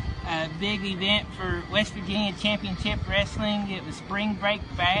big event for West Virginia Championship Wrestling. It was Spring Break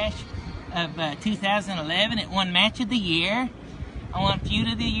Bash of 2011. It won Match of the Year. I won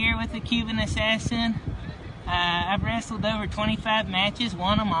Feud of the Year with the Cuban Assassin. I've wrestled over 25 matches,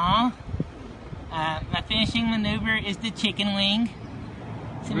 won them all. My finishing maneuver is the chicken wing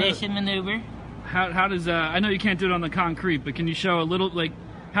submission maneuver. How does I know you can't do it on the concrete, but can you show a little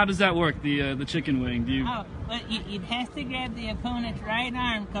how does that work, the chicken wing? Do you? Oh, well, you'd have to grab the opponent's right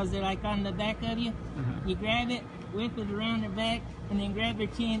arm because they're like on the back of you. Uh-huh. You grab it, whip it around their back, and then grab their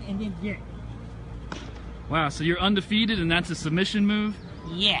chin and then jerk. Wow, so you're undefeated, and that's a submission move?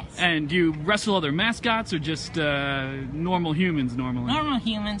 Yes. And do you wrestle other mascots or just normal humans normally? Normal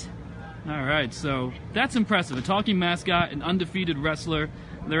humans. All right, so that's impressive. A talking mascot, an undefeated wrestler.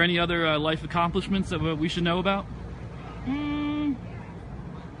 Are there any other life accomplishments that we should know about?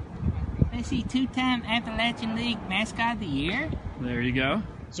 Let's see, 2-time Appalachian League Mascot of the Year. There you go.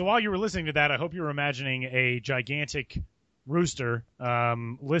 So while you were listening to that, I hope you were imagining a gigantic rooster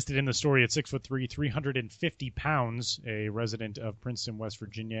listed in the story at 6'3", 350 pounds, a resident of Princeton, West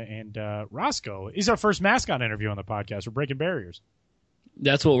Virginia. And Roscoe is our first mascot interview on the podcast. We're breaking barriers.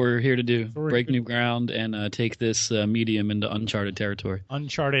 That's what we're here to do, break new ground and take this medium into uncharted territory.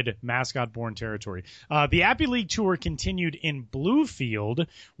 Uncharted mascot-born territory. The Appy League Tour continued in Bluefield,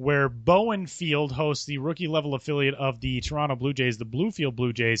 where Bowen Field hosts the rookie-level affiliate of the Toronto Blue Jays, the Bluefield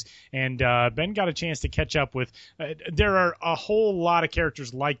Blue Jays, and Ben got a chance to catch up with there are a whole lot of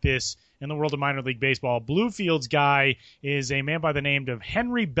characters like this in the world of minor league baseball. Bluefield's guy is a man by the name of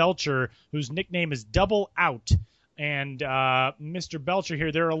Henry Belcher, whose nickname is Double Out. And Mr. Belcher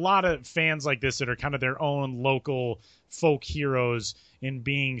here, there are a lot of fans like this that are kind of their own local folk heroes in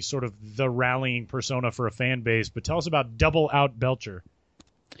being sort of the rallying persona for a fan base. But tell us about Double Out Belcher.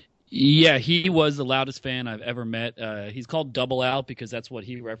 Yeah, he was the loudest fan I've ever met. He's called Double Out because that's what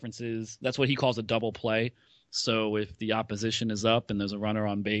he references. That's what he calls a double play. So if the opposition is up and there's a runner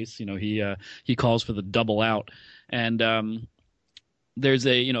on base, he calls for the double out. And there's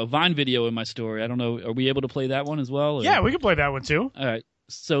a Vine video in my story. I don't know. Are we able to play that one as well? Or? Yeah, we can play that one too. All right.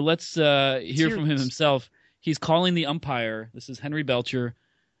 So let's hear from him himself. he's calling the umpire. This is Henry Belcher,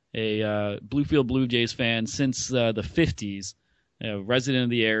 a Bluefield Blue Jays fan since the 50s, resident of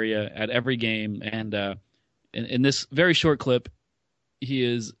the area at every game. And in this very short clip, he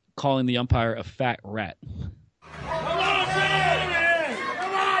is calling the umpire a fat rat. Come on, man!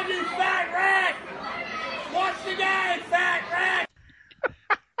 Come on, you fat rat! Watch the game, fat rat!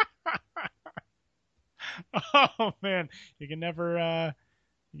 Oh man, you can never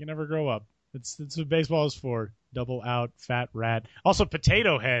grow up. That's what baseball is for. Double out, fat rat. Also,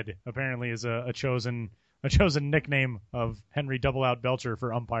 Potato Head apparently is a chosen nickname of Henry Double Out Belcher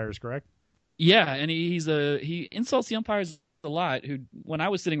for umpires, correct? Yeah, and he insults the umpires a lot. Who, when I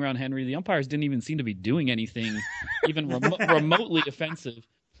was sitting around Henry, the umpires didn't even seem to be doing anything even remotely offensive.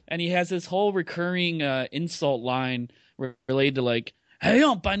 And he has this whole recurring insult line related to like, "Hey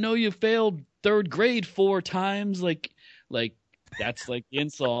ump, I know you failed third grade 4 times." Like that's like the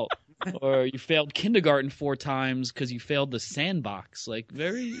insult. Or you failed kindergarten 4 times because you failed the sandbox. Like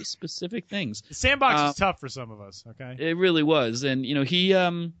very specific things. The sandbox is tough for some of us. Okay, it really was, and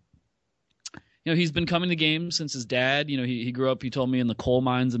he's been coming to games since his dad. He grew up, he told me, in the coal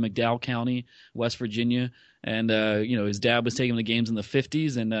mines in McDowell County, West Virginia. And, his dad was taking him to games in the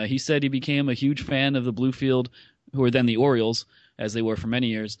 50s. And he said he became a huge fan of the Bluefield, who were then the Orioles, as they were for many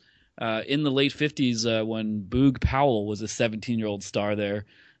years, in the late 50s when Boog Powell was a 17-year-old star there.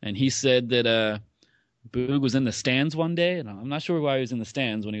 And he said that Boog was in the stands one day. And I'm not sure why he was in the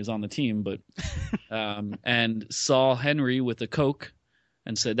stands when he was on the team, but and saw Henry with a Coke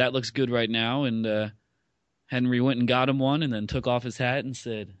and said, "That looks good right now." And Henry went and got him one and then took off his hat and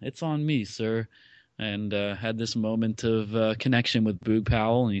said, "It's on me, sir." And had this moment of connection with Boog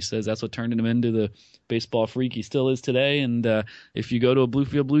Powell. And he says that's what turned him into the baseball freak he still is today. And if you go to a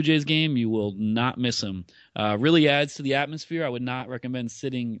Bluefield Blue Jays game, you will not miss him. Really adds to the atmosphere. I would not recommend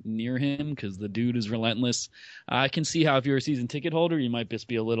sitting near him because the dude is relentless. I can see how if you're a season ticket holder, you might just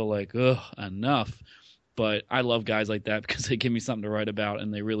be a little like, ugh, enough. But I love guys like that because they give me something to write about,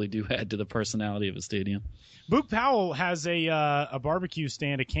 and they really do add to the personality of a stadium. Boog Powell has a barbecue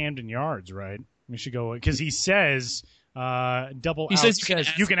stand at Camden Yards, right? We should go because he says double. He out. says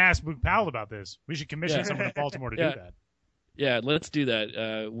you can ask Boog Powell about this. We should commission someone in Baltimore to do that. Yeah, let's do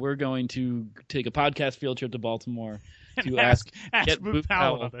that. We're going to take a podcast field trip to Baltimore to get Boog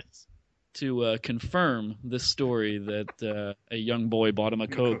Powell about this. To confirm this story that a young boy bought him a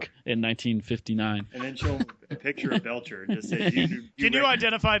Coke in 1959. And then show him a picture of Belcher and just say, Can you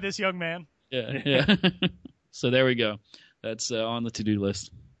identify this young man? Yeah. So there we go. That's on the to-do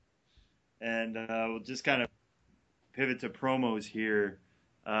list. And we'll just kind of pivot to promos here.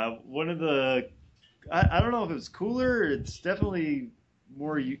 One of the, I don't know if it was cooler. It's definitely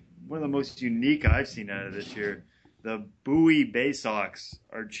one of the most unique I've seen out of this year. The Bowie Bay Sox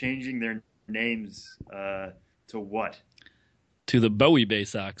are changing their names to what? To the Bowie Bay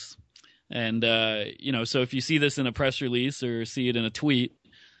Sox. And, so if you see this in a press release or see it in a tweet,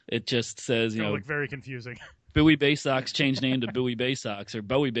 it just says, It'll look very confusing. Bowie Bay Sox changed name to Bowie Bay Sox, or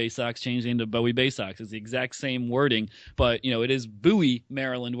Bowie Bay Sox changed name to Bowie Bay Sox. It's the exact same wording, but it is Bowie,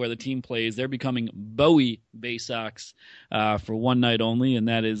 Maryland, where the team plays. They're becoming Bowie Bay Sox for one night only, and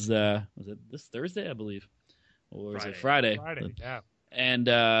that is was it this Thursday, I believe, or is it Friday? Friday, yeah. And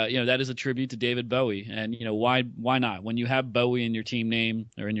that is a tribute to David Bowie. And why not? When you have Bowie in your team name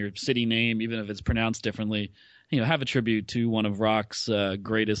or in your city name, even if it's pronounced differently, have a tribute to one of rock's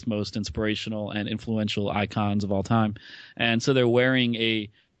greatest, most inspirational and influential icons of all time. And so they're wearing a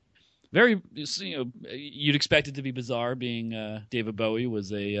very, you'd expect it to be bizarre, being David Bowie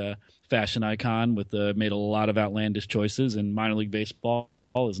was a fashion icon with made a lot of outlandish choices in minor league baseball.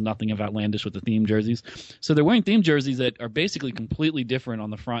 Is nothing of outlandish with the theme jerseys. So they're wearing theme jerseys that are basically completely different on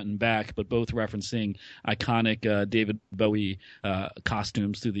the front and back, but both referencing iconic David Bowie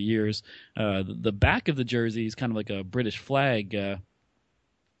costumes through the years. The back of the jersey is kind of like a British flag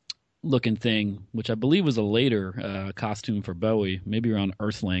looking thing, which I believe was a later costume for Bowie, maybe around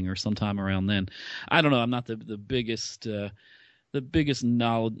Earthling or sometime around then. I don't know. I'm not the biggest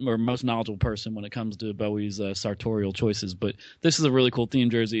knowledge or most knowledgeable person when it comes to Bowie's sartorial choices, but this is a really cool theme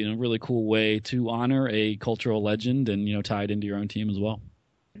jersey and a really cool way to honor a cultural legend and tie it into your own team as well.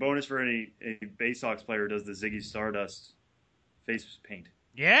 Bonus for any Bay Sox player who does the Ziggy Stardust face paint.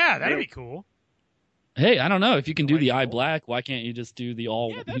 Yeah, that'd be cool. Hey, I don't know if you can do the eye black. Why can't you just do the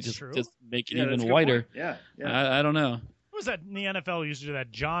all? Yeah, that's true. Just make it even whiter. Yeah. I don't know. What was that in the NFL? Used to do that.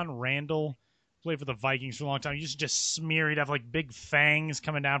 John Randall played for the Vikings for a long time. He used to just smear. He'd have like big fangs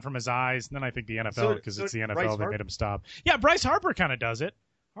coming down from his eyes. And then I think the NFL, because it's the NFL, they made him stop. Yeah, Bryce Harper kind of does it.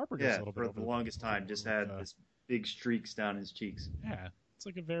 Harper does a little bit. For the longest time, just had this big streaks down his cheeks. Yeah, it's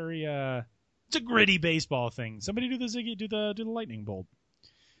like a very, it's It's a gritty baseball thing. Somebody do the lightning bolt.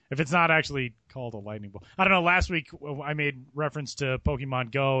 If it's not actually called a lightning bolt. I don't know. Last week I made reference to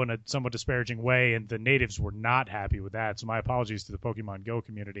Pokemon Go in a somewhat disparaging way, and the natives were not happy with that. So my apologies to the Pokemon Go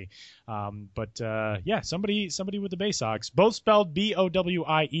community. Somebody with the Bay Sox, both spelled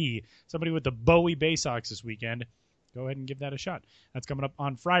Bowie. Somebody with the Bowie Bay Sox this weekend. Go ahead and give that a shot. That's coming up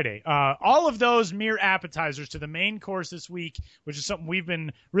on Friday. All of those mere appetizers to the main course this week, which is something we've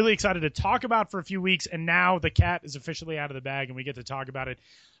been really excited to talk about for a few weeks, and now the cat is officially out of the bag, and we get to talk about it.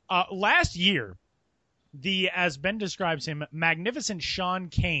 Last year, as Ben describes him, magnificent Sean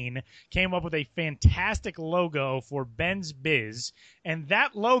Kane came up with a fantastic logo for Ben's Biz, and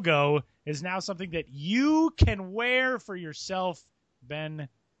that logo is now something that you can wear for yourself. Ben,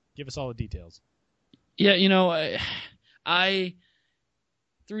 give us all the details. Yeah, I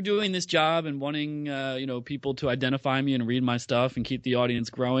through doing this job and wanting people to identify me and read my stuff and keep the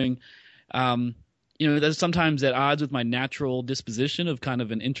audience growing, that's sometimes at odds with my natural disposition of kind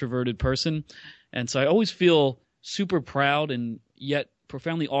of an introverted person, and so I always feel super proud and yet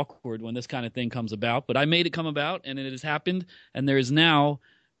profoundly awkward when this kind of thing comes about. But I made it come about, and it has happened, and there is now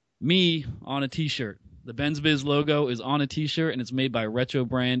me on a T-shirt. The Ben's Biz logo is on a T-shirt, and it's made by Retro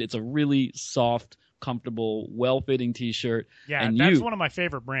Brand. It's a really soft, comfortable, well-fitting T-shirt. Yeah, and that's one of my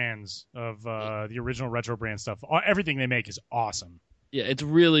favorite brands of the original Retro Brand stuff. Everything they make is awesome. Yeah, it's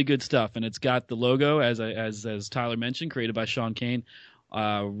really good stuff, and it's got the logo, as Tyler mentioned, created by Sean Kane,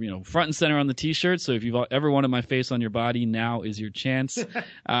 front and center on the T-shirt. So if you've ever wanted my face on your body, now is your chance. There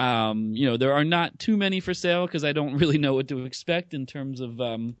are not too many for sale because I don't really know what to expect in terms of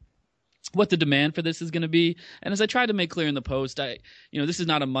what the demand for this is going to be. And as I tried to make clear in the post, this is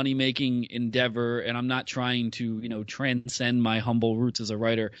not a money-making endeavor, and I'm not trying to, transcend my humble roots as a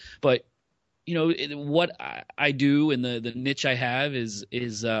writer. But, what I do and the niche I have is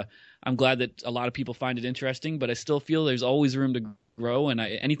I'm glad that a lot of people find it interesting, but I still feel there's always room to grow, and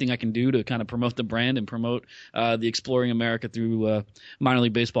anything I can do to kind of promote the brand and promote the Exploring America through minor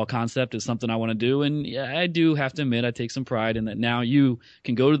league baseball concept is something I want to do. And yeah, I do have to admit I take some pride in that now you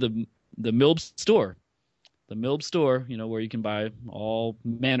can go to the Milb store. The Milb store, where you can buy all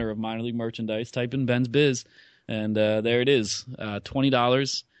manner of minor league merchandise. Type in Ben's Biz, and there it is,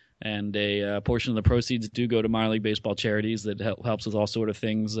 $20. And a portion of the proceeds do go to minor league baseball charities that helps with all sort of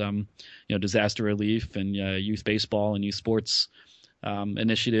things, disaster relief and youth baseball and youth sports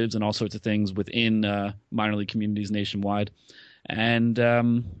initiatives and all sorts of things within minor league communities nationwide. And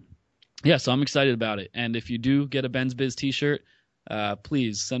so I'm excited about it. And if you do get a Ben's Biz T-shirt,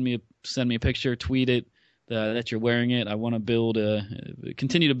 please send me a picture, tweet it that you're wearing it. I want to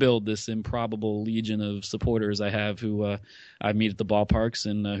continue to build this improbable legion of supporters I have who I meet at the ballparks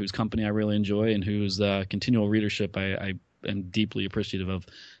and whose company I really enjoy and whose continual readership I am deeply appreciative of.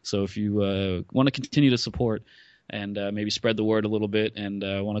 So if you want to continue to support and maybe spread the word a little bit and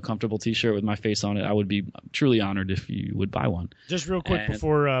want a comfortable T-shirt with my face on it, I would be truly honored if you would buy one. Just real quick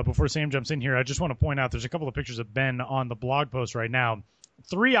before Sam jumps in here, I just want to point out there's a couple of pictures of Ben on the blog post right now.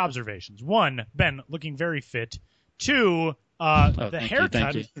 3 observations. 1, Ben looking very fit. 2, the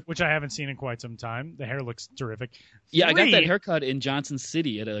haircut, which I haven't seen in quite some time. The hair looks terrific. 3, yeah, I got that haircut in Johnson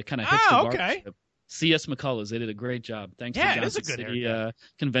City at a kind of hipster barbershop. C.S. McCullough's. They did a great job. Thanks to Johnson City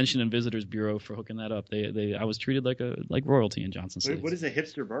Convention and Visitors Bureau for hooking that up. I was treated like royalty in Johnson City. What is a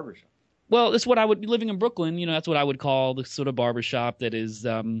hipster barbershop? Well, that's what I would be living in Brooklyn. That's what I would call the sort of barbershop that is,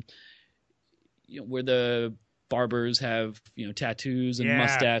 where the barbers have tattoos and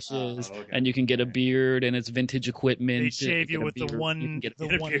mustaches, and you can get a beard, and it's vintage equipment. They shave you with the one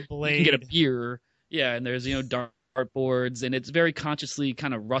blade. You can get a beer, and there's dartboards, and it's very consciously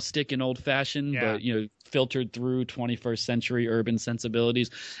kind of rustic and old-fashioned, but filtered through 21st century urban sensibilities.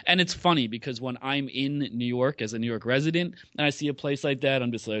 And it's funny because when I'm in New York as a New York resident and I see a place like that,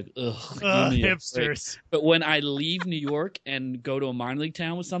 I'm just like, ugh, hipsters. But when I leave New York and go to a minor league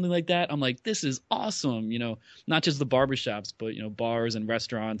town with something like that, I'm like, this is awesome. Not just the barbershops, but bars and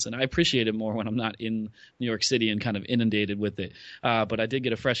restaurants. And I appreciate it more when I'm not in New York City and kind of inundated with it. But I did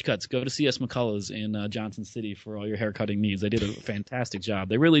get a fresh cut. So go to C.S. McCullough's in Johnson City for all your haircutting needs. They did a fantastic job.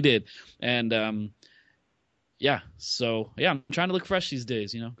 They really did. And I'm trying to look fresh these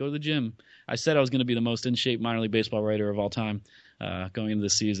days. Go to the gym. I said I was going to be the most in shape minor league baseball writer of all time going into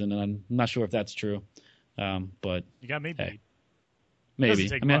this season, and I'm not sure if that's true. But you got me beat.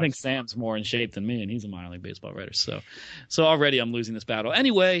 Maybe. I think Sam's more in shape than me, and he's a minor league baseball writer. So already I'm losing this battle.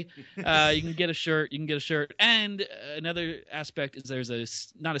 Anyway, you can get a shirt. And another aspect is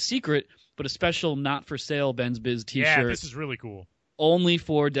there's not a secret, but a special not for sale Ben's Biz T-shirt. Yeah, this is really cool. Only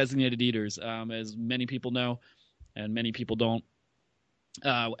for designated eaters, as many people know, and many people don't.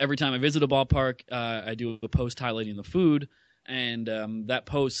 every time I visit a ballpark, I do a post highlighting the food, and that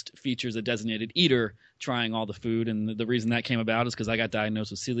post features a designated eater trying all the food. And the reason that came about is because I got diagnosed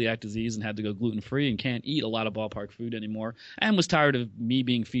with celiac disease and had to go gluten-free and can't eat a lot of ballpark food anymore, and was tired of me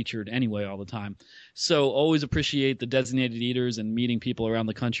being featured anyway all the time. So always appreciate the designated eaters and meeting people around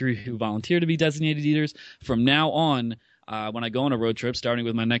the country who volunteer to be designated eaters. From now on, when I go on a road trip, starting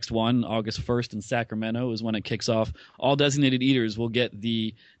with my next one, August 1st in Sacramento is when it kicks off, all designated eaters will get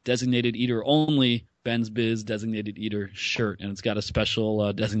the designated eater only Ben's Biz designated eater shirt, and it's got a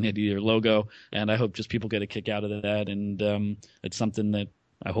special designated eater logo, and I hope just people get a kick out of that, and it's something that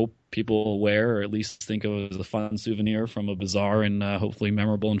I hope people will wear, or at least think of as a fun souvenir from a bizarre and hopefully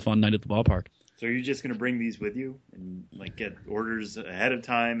memorable and fun night at the ballpark. So are you just going to bring these with you and like get orders ahead of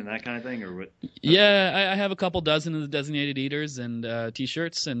time and that kind of thing, or what? Yeah, I have a couple dozen of the designated eaters and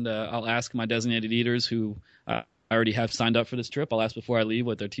T-shirts, and I'll ask my designated eaters who I already have signed up for this trip. I'll ask before I leave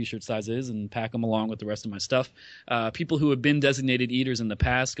what their T-shirt size is and pack them along with the rest of my stuff. People who have been designated eaters in the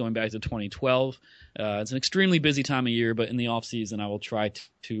past, going back to 2012, it's an extremely busy time of year, but in the off season, I will try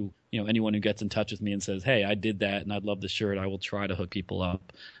to anyone who gets in touch with me and says, hey, I did that and I'd love the shirt, I will try to hook people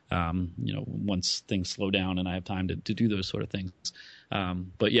up, once things slow down and I have time to do those sort of things.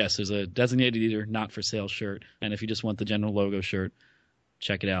 But yes, there's a designated eater, not for sale shirt. And if you just want the general logo shirt,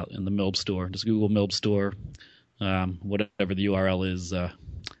 check it out in the Milb store. Just Google Milb store, whatever the URL is.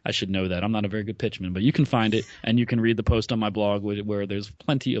 I should know that. I'm not a very good pitchman, but you can find it and you can read the post on my blog where there's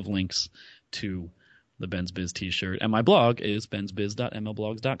plenty of links to the Ben's Biz t-shirt. And my blog is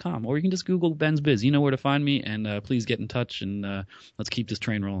bensbiz.mlblogs.com, or you can just Google Ben's Biz. You know where to find me, and please get in touch, and let's keep this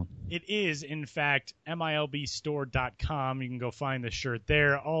train rolling. It is, in fact, milbstore.com. You can go find the shirt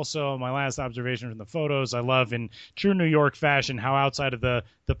there. Also, my last observation from the photos, I love in true New York fashion how outside of the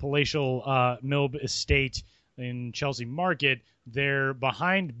palatial Milb estate in Chelsea Market, there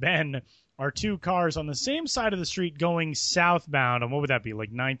behind Ben are two cars on the same side of the street going southbound. And what would that be,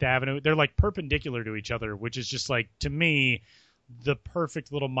 like 9th Avenue? They're like perpendicular to each other, which is just like, to me, the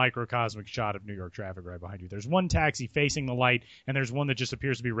perfect little microcosmic shot of New York traffic right behind you. There's one taxi facing the light, and there's one that just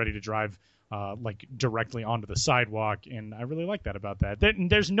appears to be ready to drive like directly onto the sidewalk, and I really like that about that.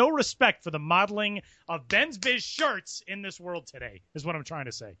 There's no respect for the modeling of Ben's Biz shirts in this world today, is what I'm trying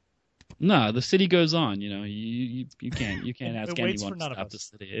to say. No, the city goes on. You can't ask anyone to stop the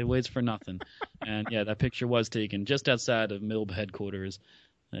city. It waits for nothing. And yeah, that picture was taken just outside of Milb headquarters,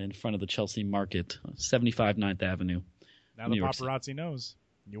 in front of the Chelsea Market, 75 9th Avenue. Now the paparazzi knows.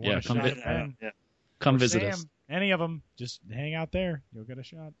 You want a shot at Ben? Come or visit Sam, us. Any of them, just hang out there. You'll get a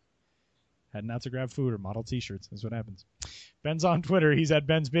shot. Heading out to grab food or model T-shirts. That's what happens. Ben's on Twitter. He's at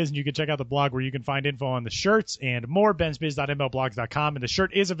Ben's Biz, and you can check out the blog where you can find info on the shirts and more, bensbiz.mlblogs.com. And the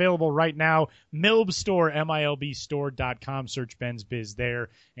shirt is available right now. Milb Store, milbstore.com. Search Ben's Biz there.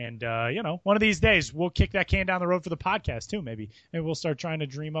 And, one of these days, we'll kick that can down the road for the podcast, too, maybe. Maybe we'll start trying to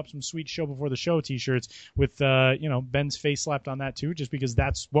dream up some sweet show before the show T-shirts with, Ben's face slapped on that, too, just because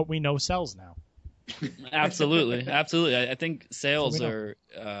that's what we know sells now. Absolutely. I think sales are,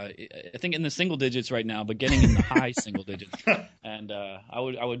 I think in the single digits right now, but getting in the high single digits. And I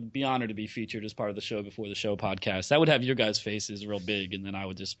would be honored to be featured as part of the show before the show podcast. That would have your guys' faces real big, and then I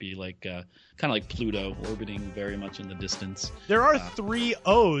would just be like kind of like Pluto, orbiting very much in the distance. There are 3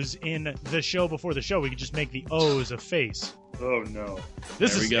 O's in the show before the show. We could just make the O's a face. Oh no!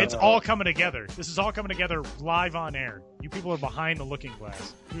 It's all coming together. This is all coming together live on air. You people are behind the looking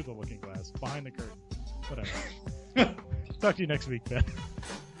glass, through the looking glass, behind the curtain. Whatever. Talk to you next week, Ben.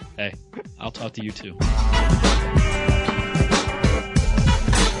 Hey, I'll talk to you too.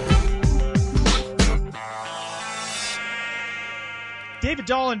 David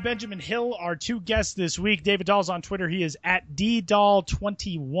Dahl and Benjamin Hill are 2 guests this week. David Dahl's on Twitter. He is at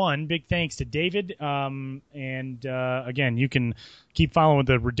ddahl21. Big thanks to David. Again, you can keep following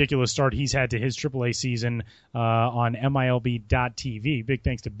the ridiculous start he's had to his AAA season on MILB.TV. Big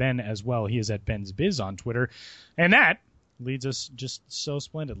thanks to Ben as well. He is at Ben's Biz on Twitter. And that leads us just so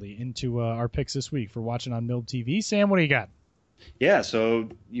splendidly into our picks this week for watching on MILB TV. Sam, what do you got? Yeah, so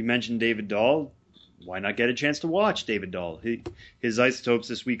you mentioned David Dahl. Why not get a chance to watch David Dahl? His Isotopes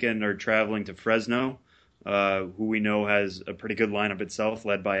this weekend are traveling to Fresno, who we know has a pretty good lineup itself,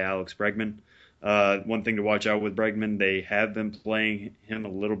 led by Alex Bregman. One thing to watch out with Bregman, they have been playing him a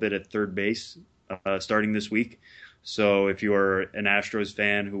little bit at third base starting this week. So if you're an Astros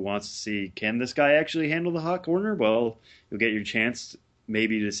fan who wants to see, can this guy actually handle the hot corner? Well, you'll get your chance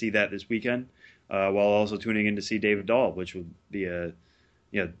maybe to see that this weekend, while also tuning in to see David Dahl, which would be a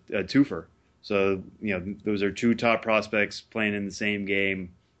twofer. So, those are 2 top prospects playing in the same game.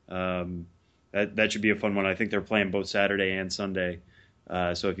 That should be a fun one. I think they're playing both Saturday and Sunday.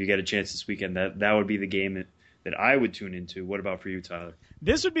 So if you get a chance this weekend, that would be the game that I would tune into. What about for you, Tyler?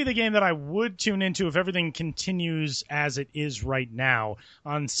 This would be the game that I would tune into if everything continues as it is right now.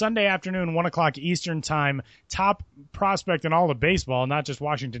 On Sunday afternoon, 1 o'clock Eastern time, top prospect in all of baseball, not just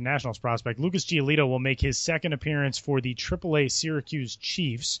Washington Nationals prospect, Lucas Giolito will make his second appearance for the AAA Syracuse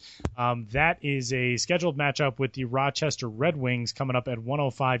Chiefs. That is a scheduled matchup with the Rochester Red Wings coming up at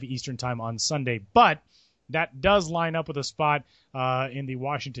 1:05 Eastern time on Sunday. But that does line up with a spot in the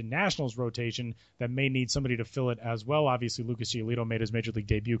Washington Nationals rotation that may need somebody to fill it as well. Obviously, Lucas Giolito made his Major League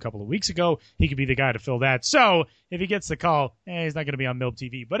debut a couple of weeks ago. He could be the guy to fill that. So if he gets the call, he's not going to be on MILB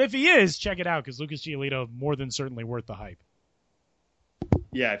TV. But if he is, check it out because Lucas Giolito more than certainly worth the hype.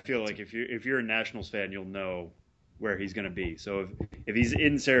 Yeah, I feel like if you're a Nationals fan, you'll know where he's going to be. So if he's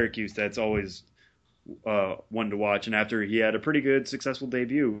in Syracuse, that's always one to watch, and after he had a pretty good successful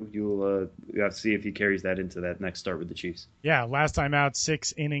debut, you have to see if he carries that into that next start with the Chiefs. Yeah, last time out,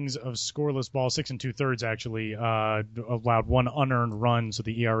 6 innings of scoreless ball, 6 2/3 actually, allowed 1 unearned run, so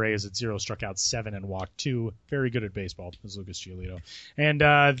the ERA is at 0, struck out 7 and walked 2. Very good at baseball is Lucas Giolito. And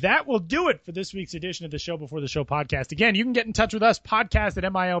that will do it for this week's edition of the Show Before the Show podcast. Again, you can get in touch with us, podcast at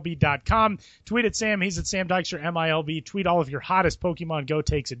MILB.com. Tweet at Sam, he's at Sam Dykstra, MILB. Tweet all of your hottest Pokemon Go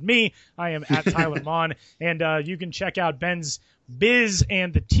takes at me. I am at Tyler Mon. And you can check out Ben's Biz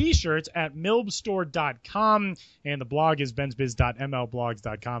and the T-shirts at milbstore.com. And the blog is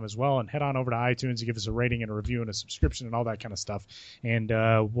bensbiz.mlblogs.com as well. And head on over to iTunes and give us a rating and a review and a subscription and all that kind of stuff. And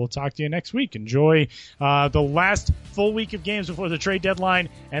we'll talk to you next week. Enjoy the last full week of games before the trade deadline.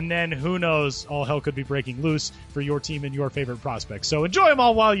 And then who knows, all hell could be breaking loose for your team and your favorite prospects. So enjoy them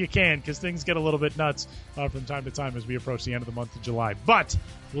all while you can because things get a little bit nuts from time to time as we approach the end of the month of July. But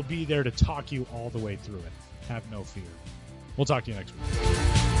we'll be there to talk you all the way through it. Have no fear. We'll talk to you next week.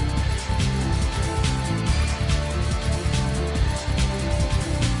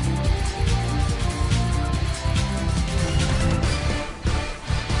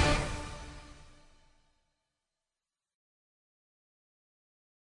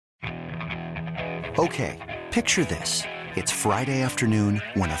 Okay, picture this. It's Friday afternoon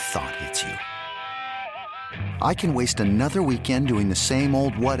when a thought hits you. I can waste another weekend doing the same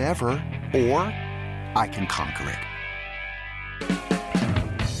old whatever, or I can conquer it.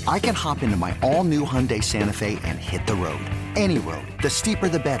 I can hop into my all-new Hyundai Santa Fe and hit the road. Any road. The steeper,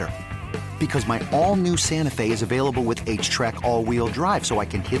 the better. Because my all-new Santa Fe is available with H-Track all-wheel drive, so I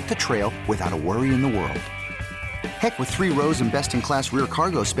can hit the trail without a worry in the world. Heck, with 3 rows and best-in-class rear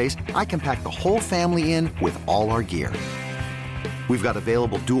cargo space, I can pack the whole family in with all our gear. We've got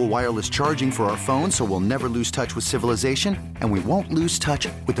available dual wireless charging for our phones, so we'll never lose touch with civilization, and we won't lose touch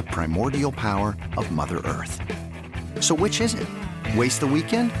with the primordial power of Mother Earth. So which is it? Waste the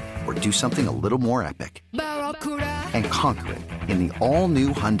weekend or do something a little more epic? And conquer it in the all-new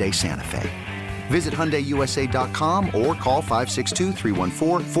Hyundai Santa Fe. Visit HyundaiUSA.com or call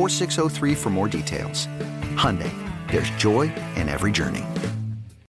 562-314-4603 for more details. Hyundai, there's joy in every journey.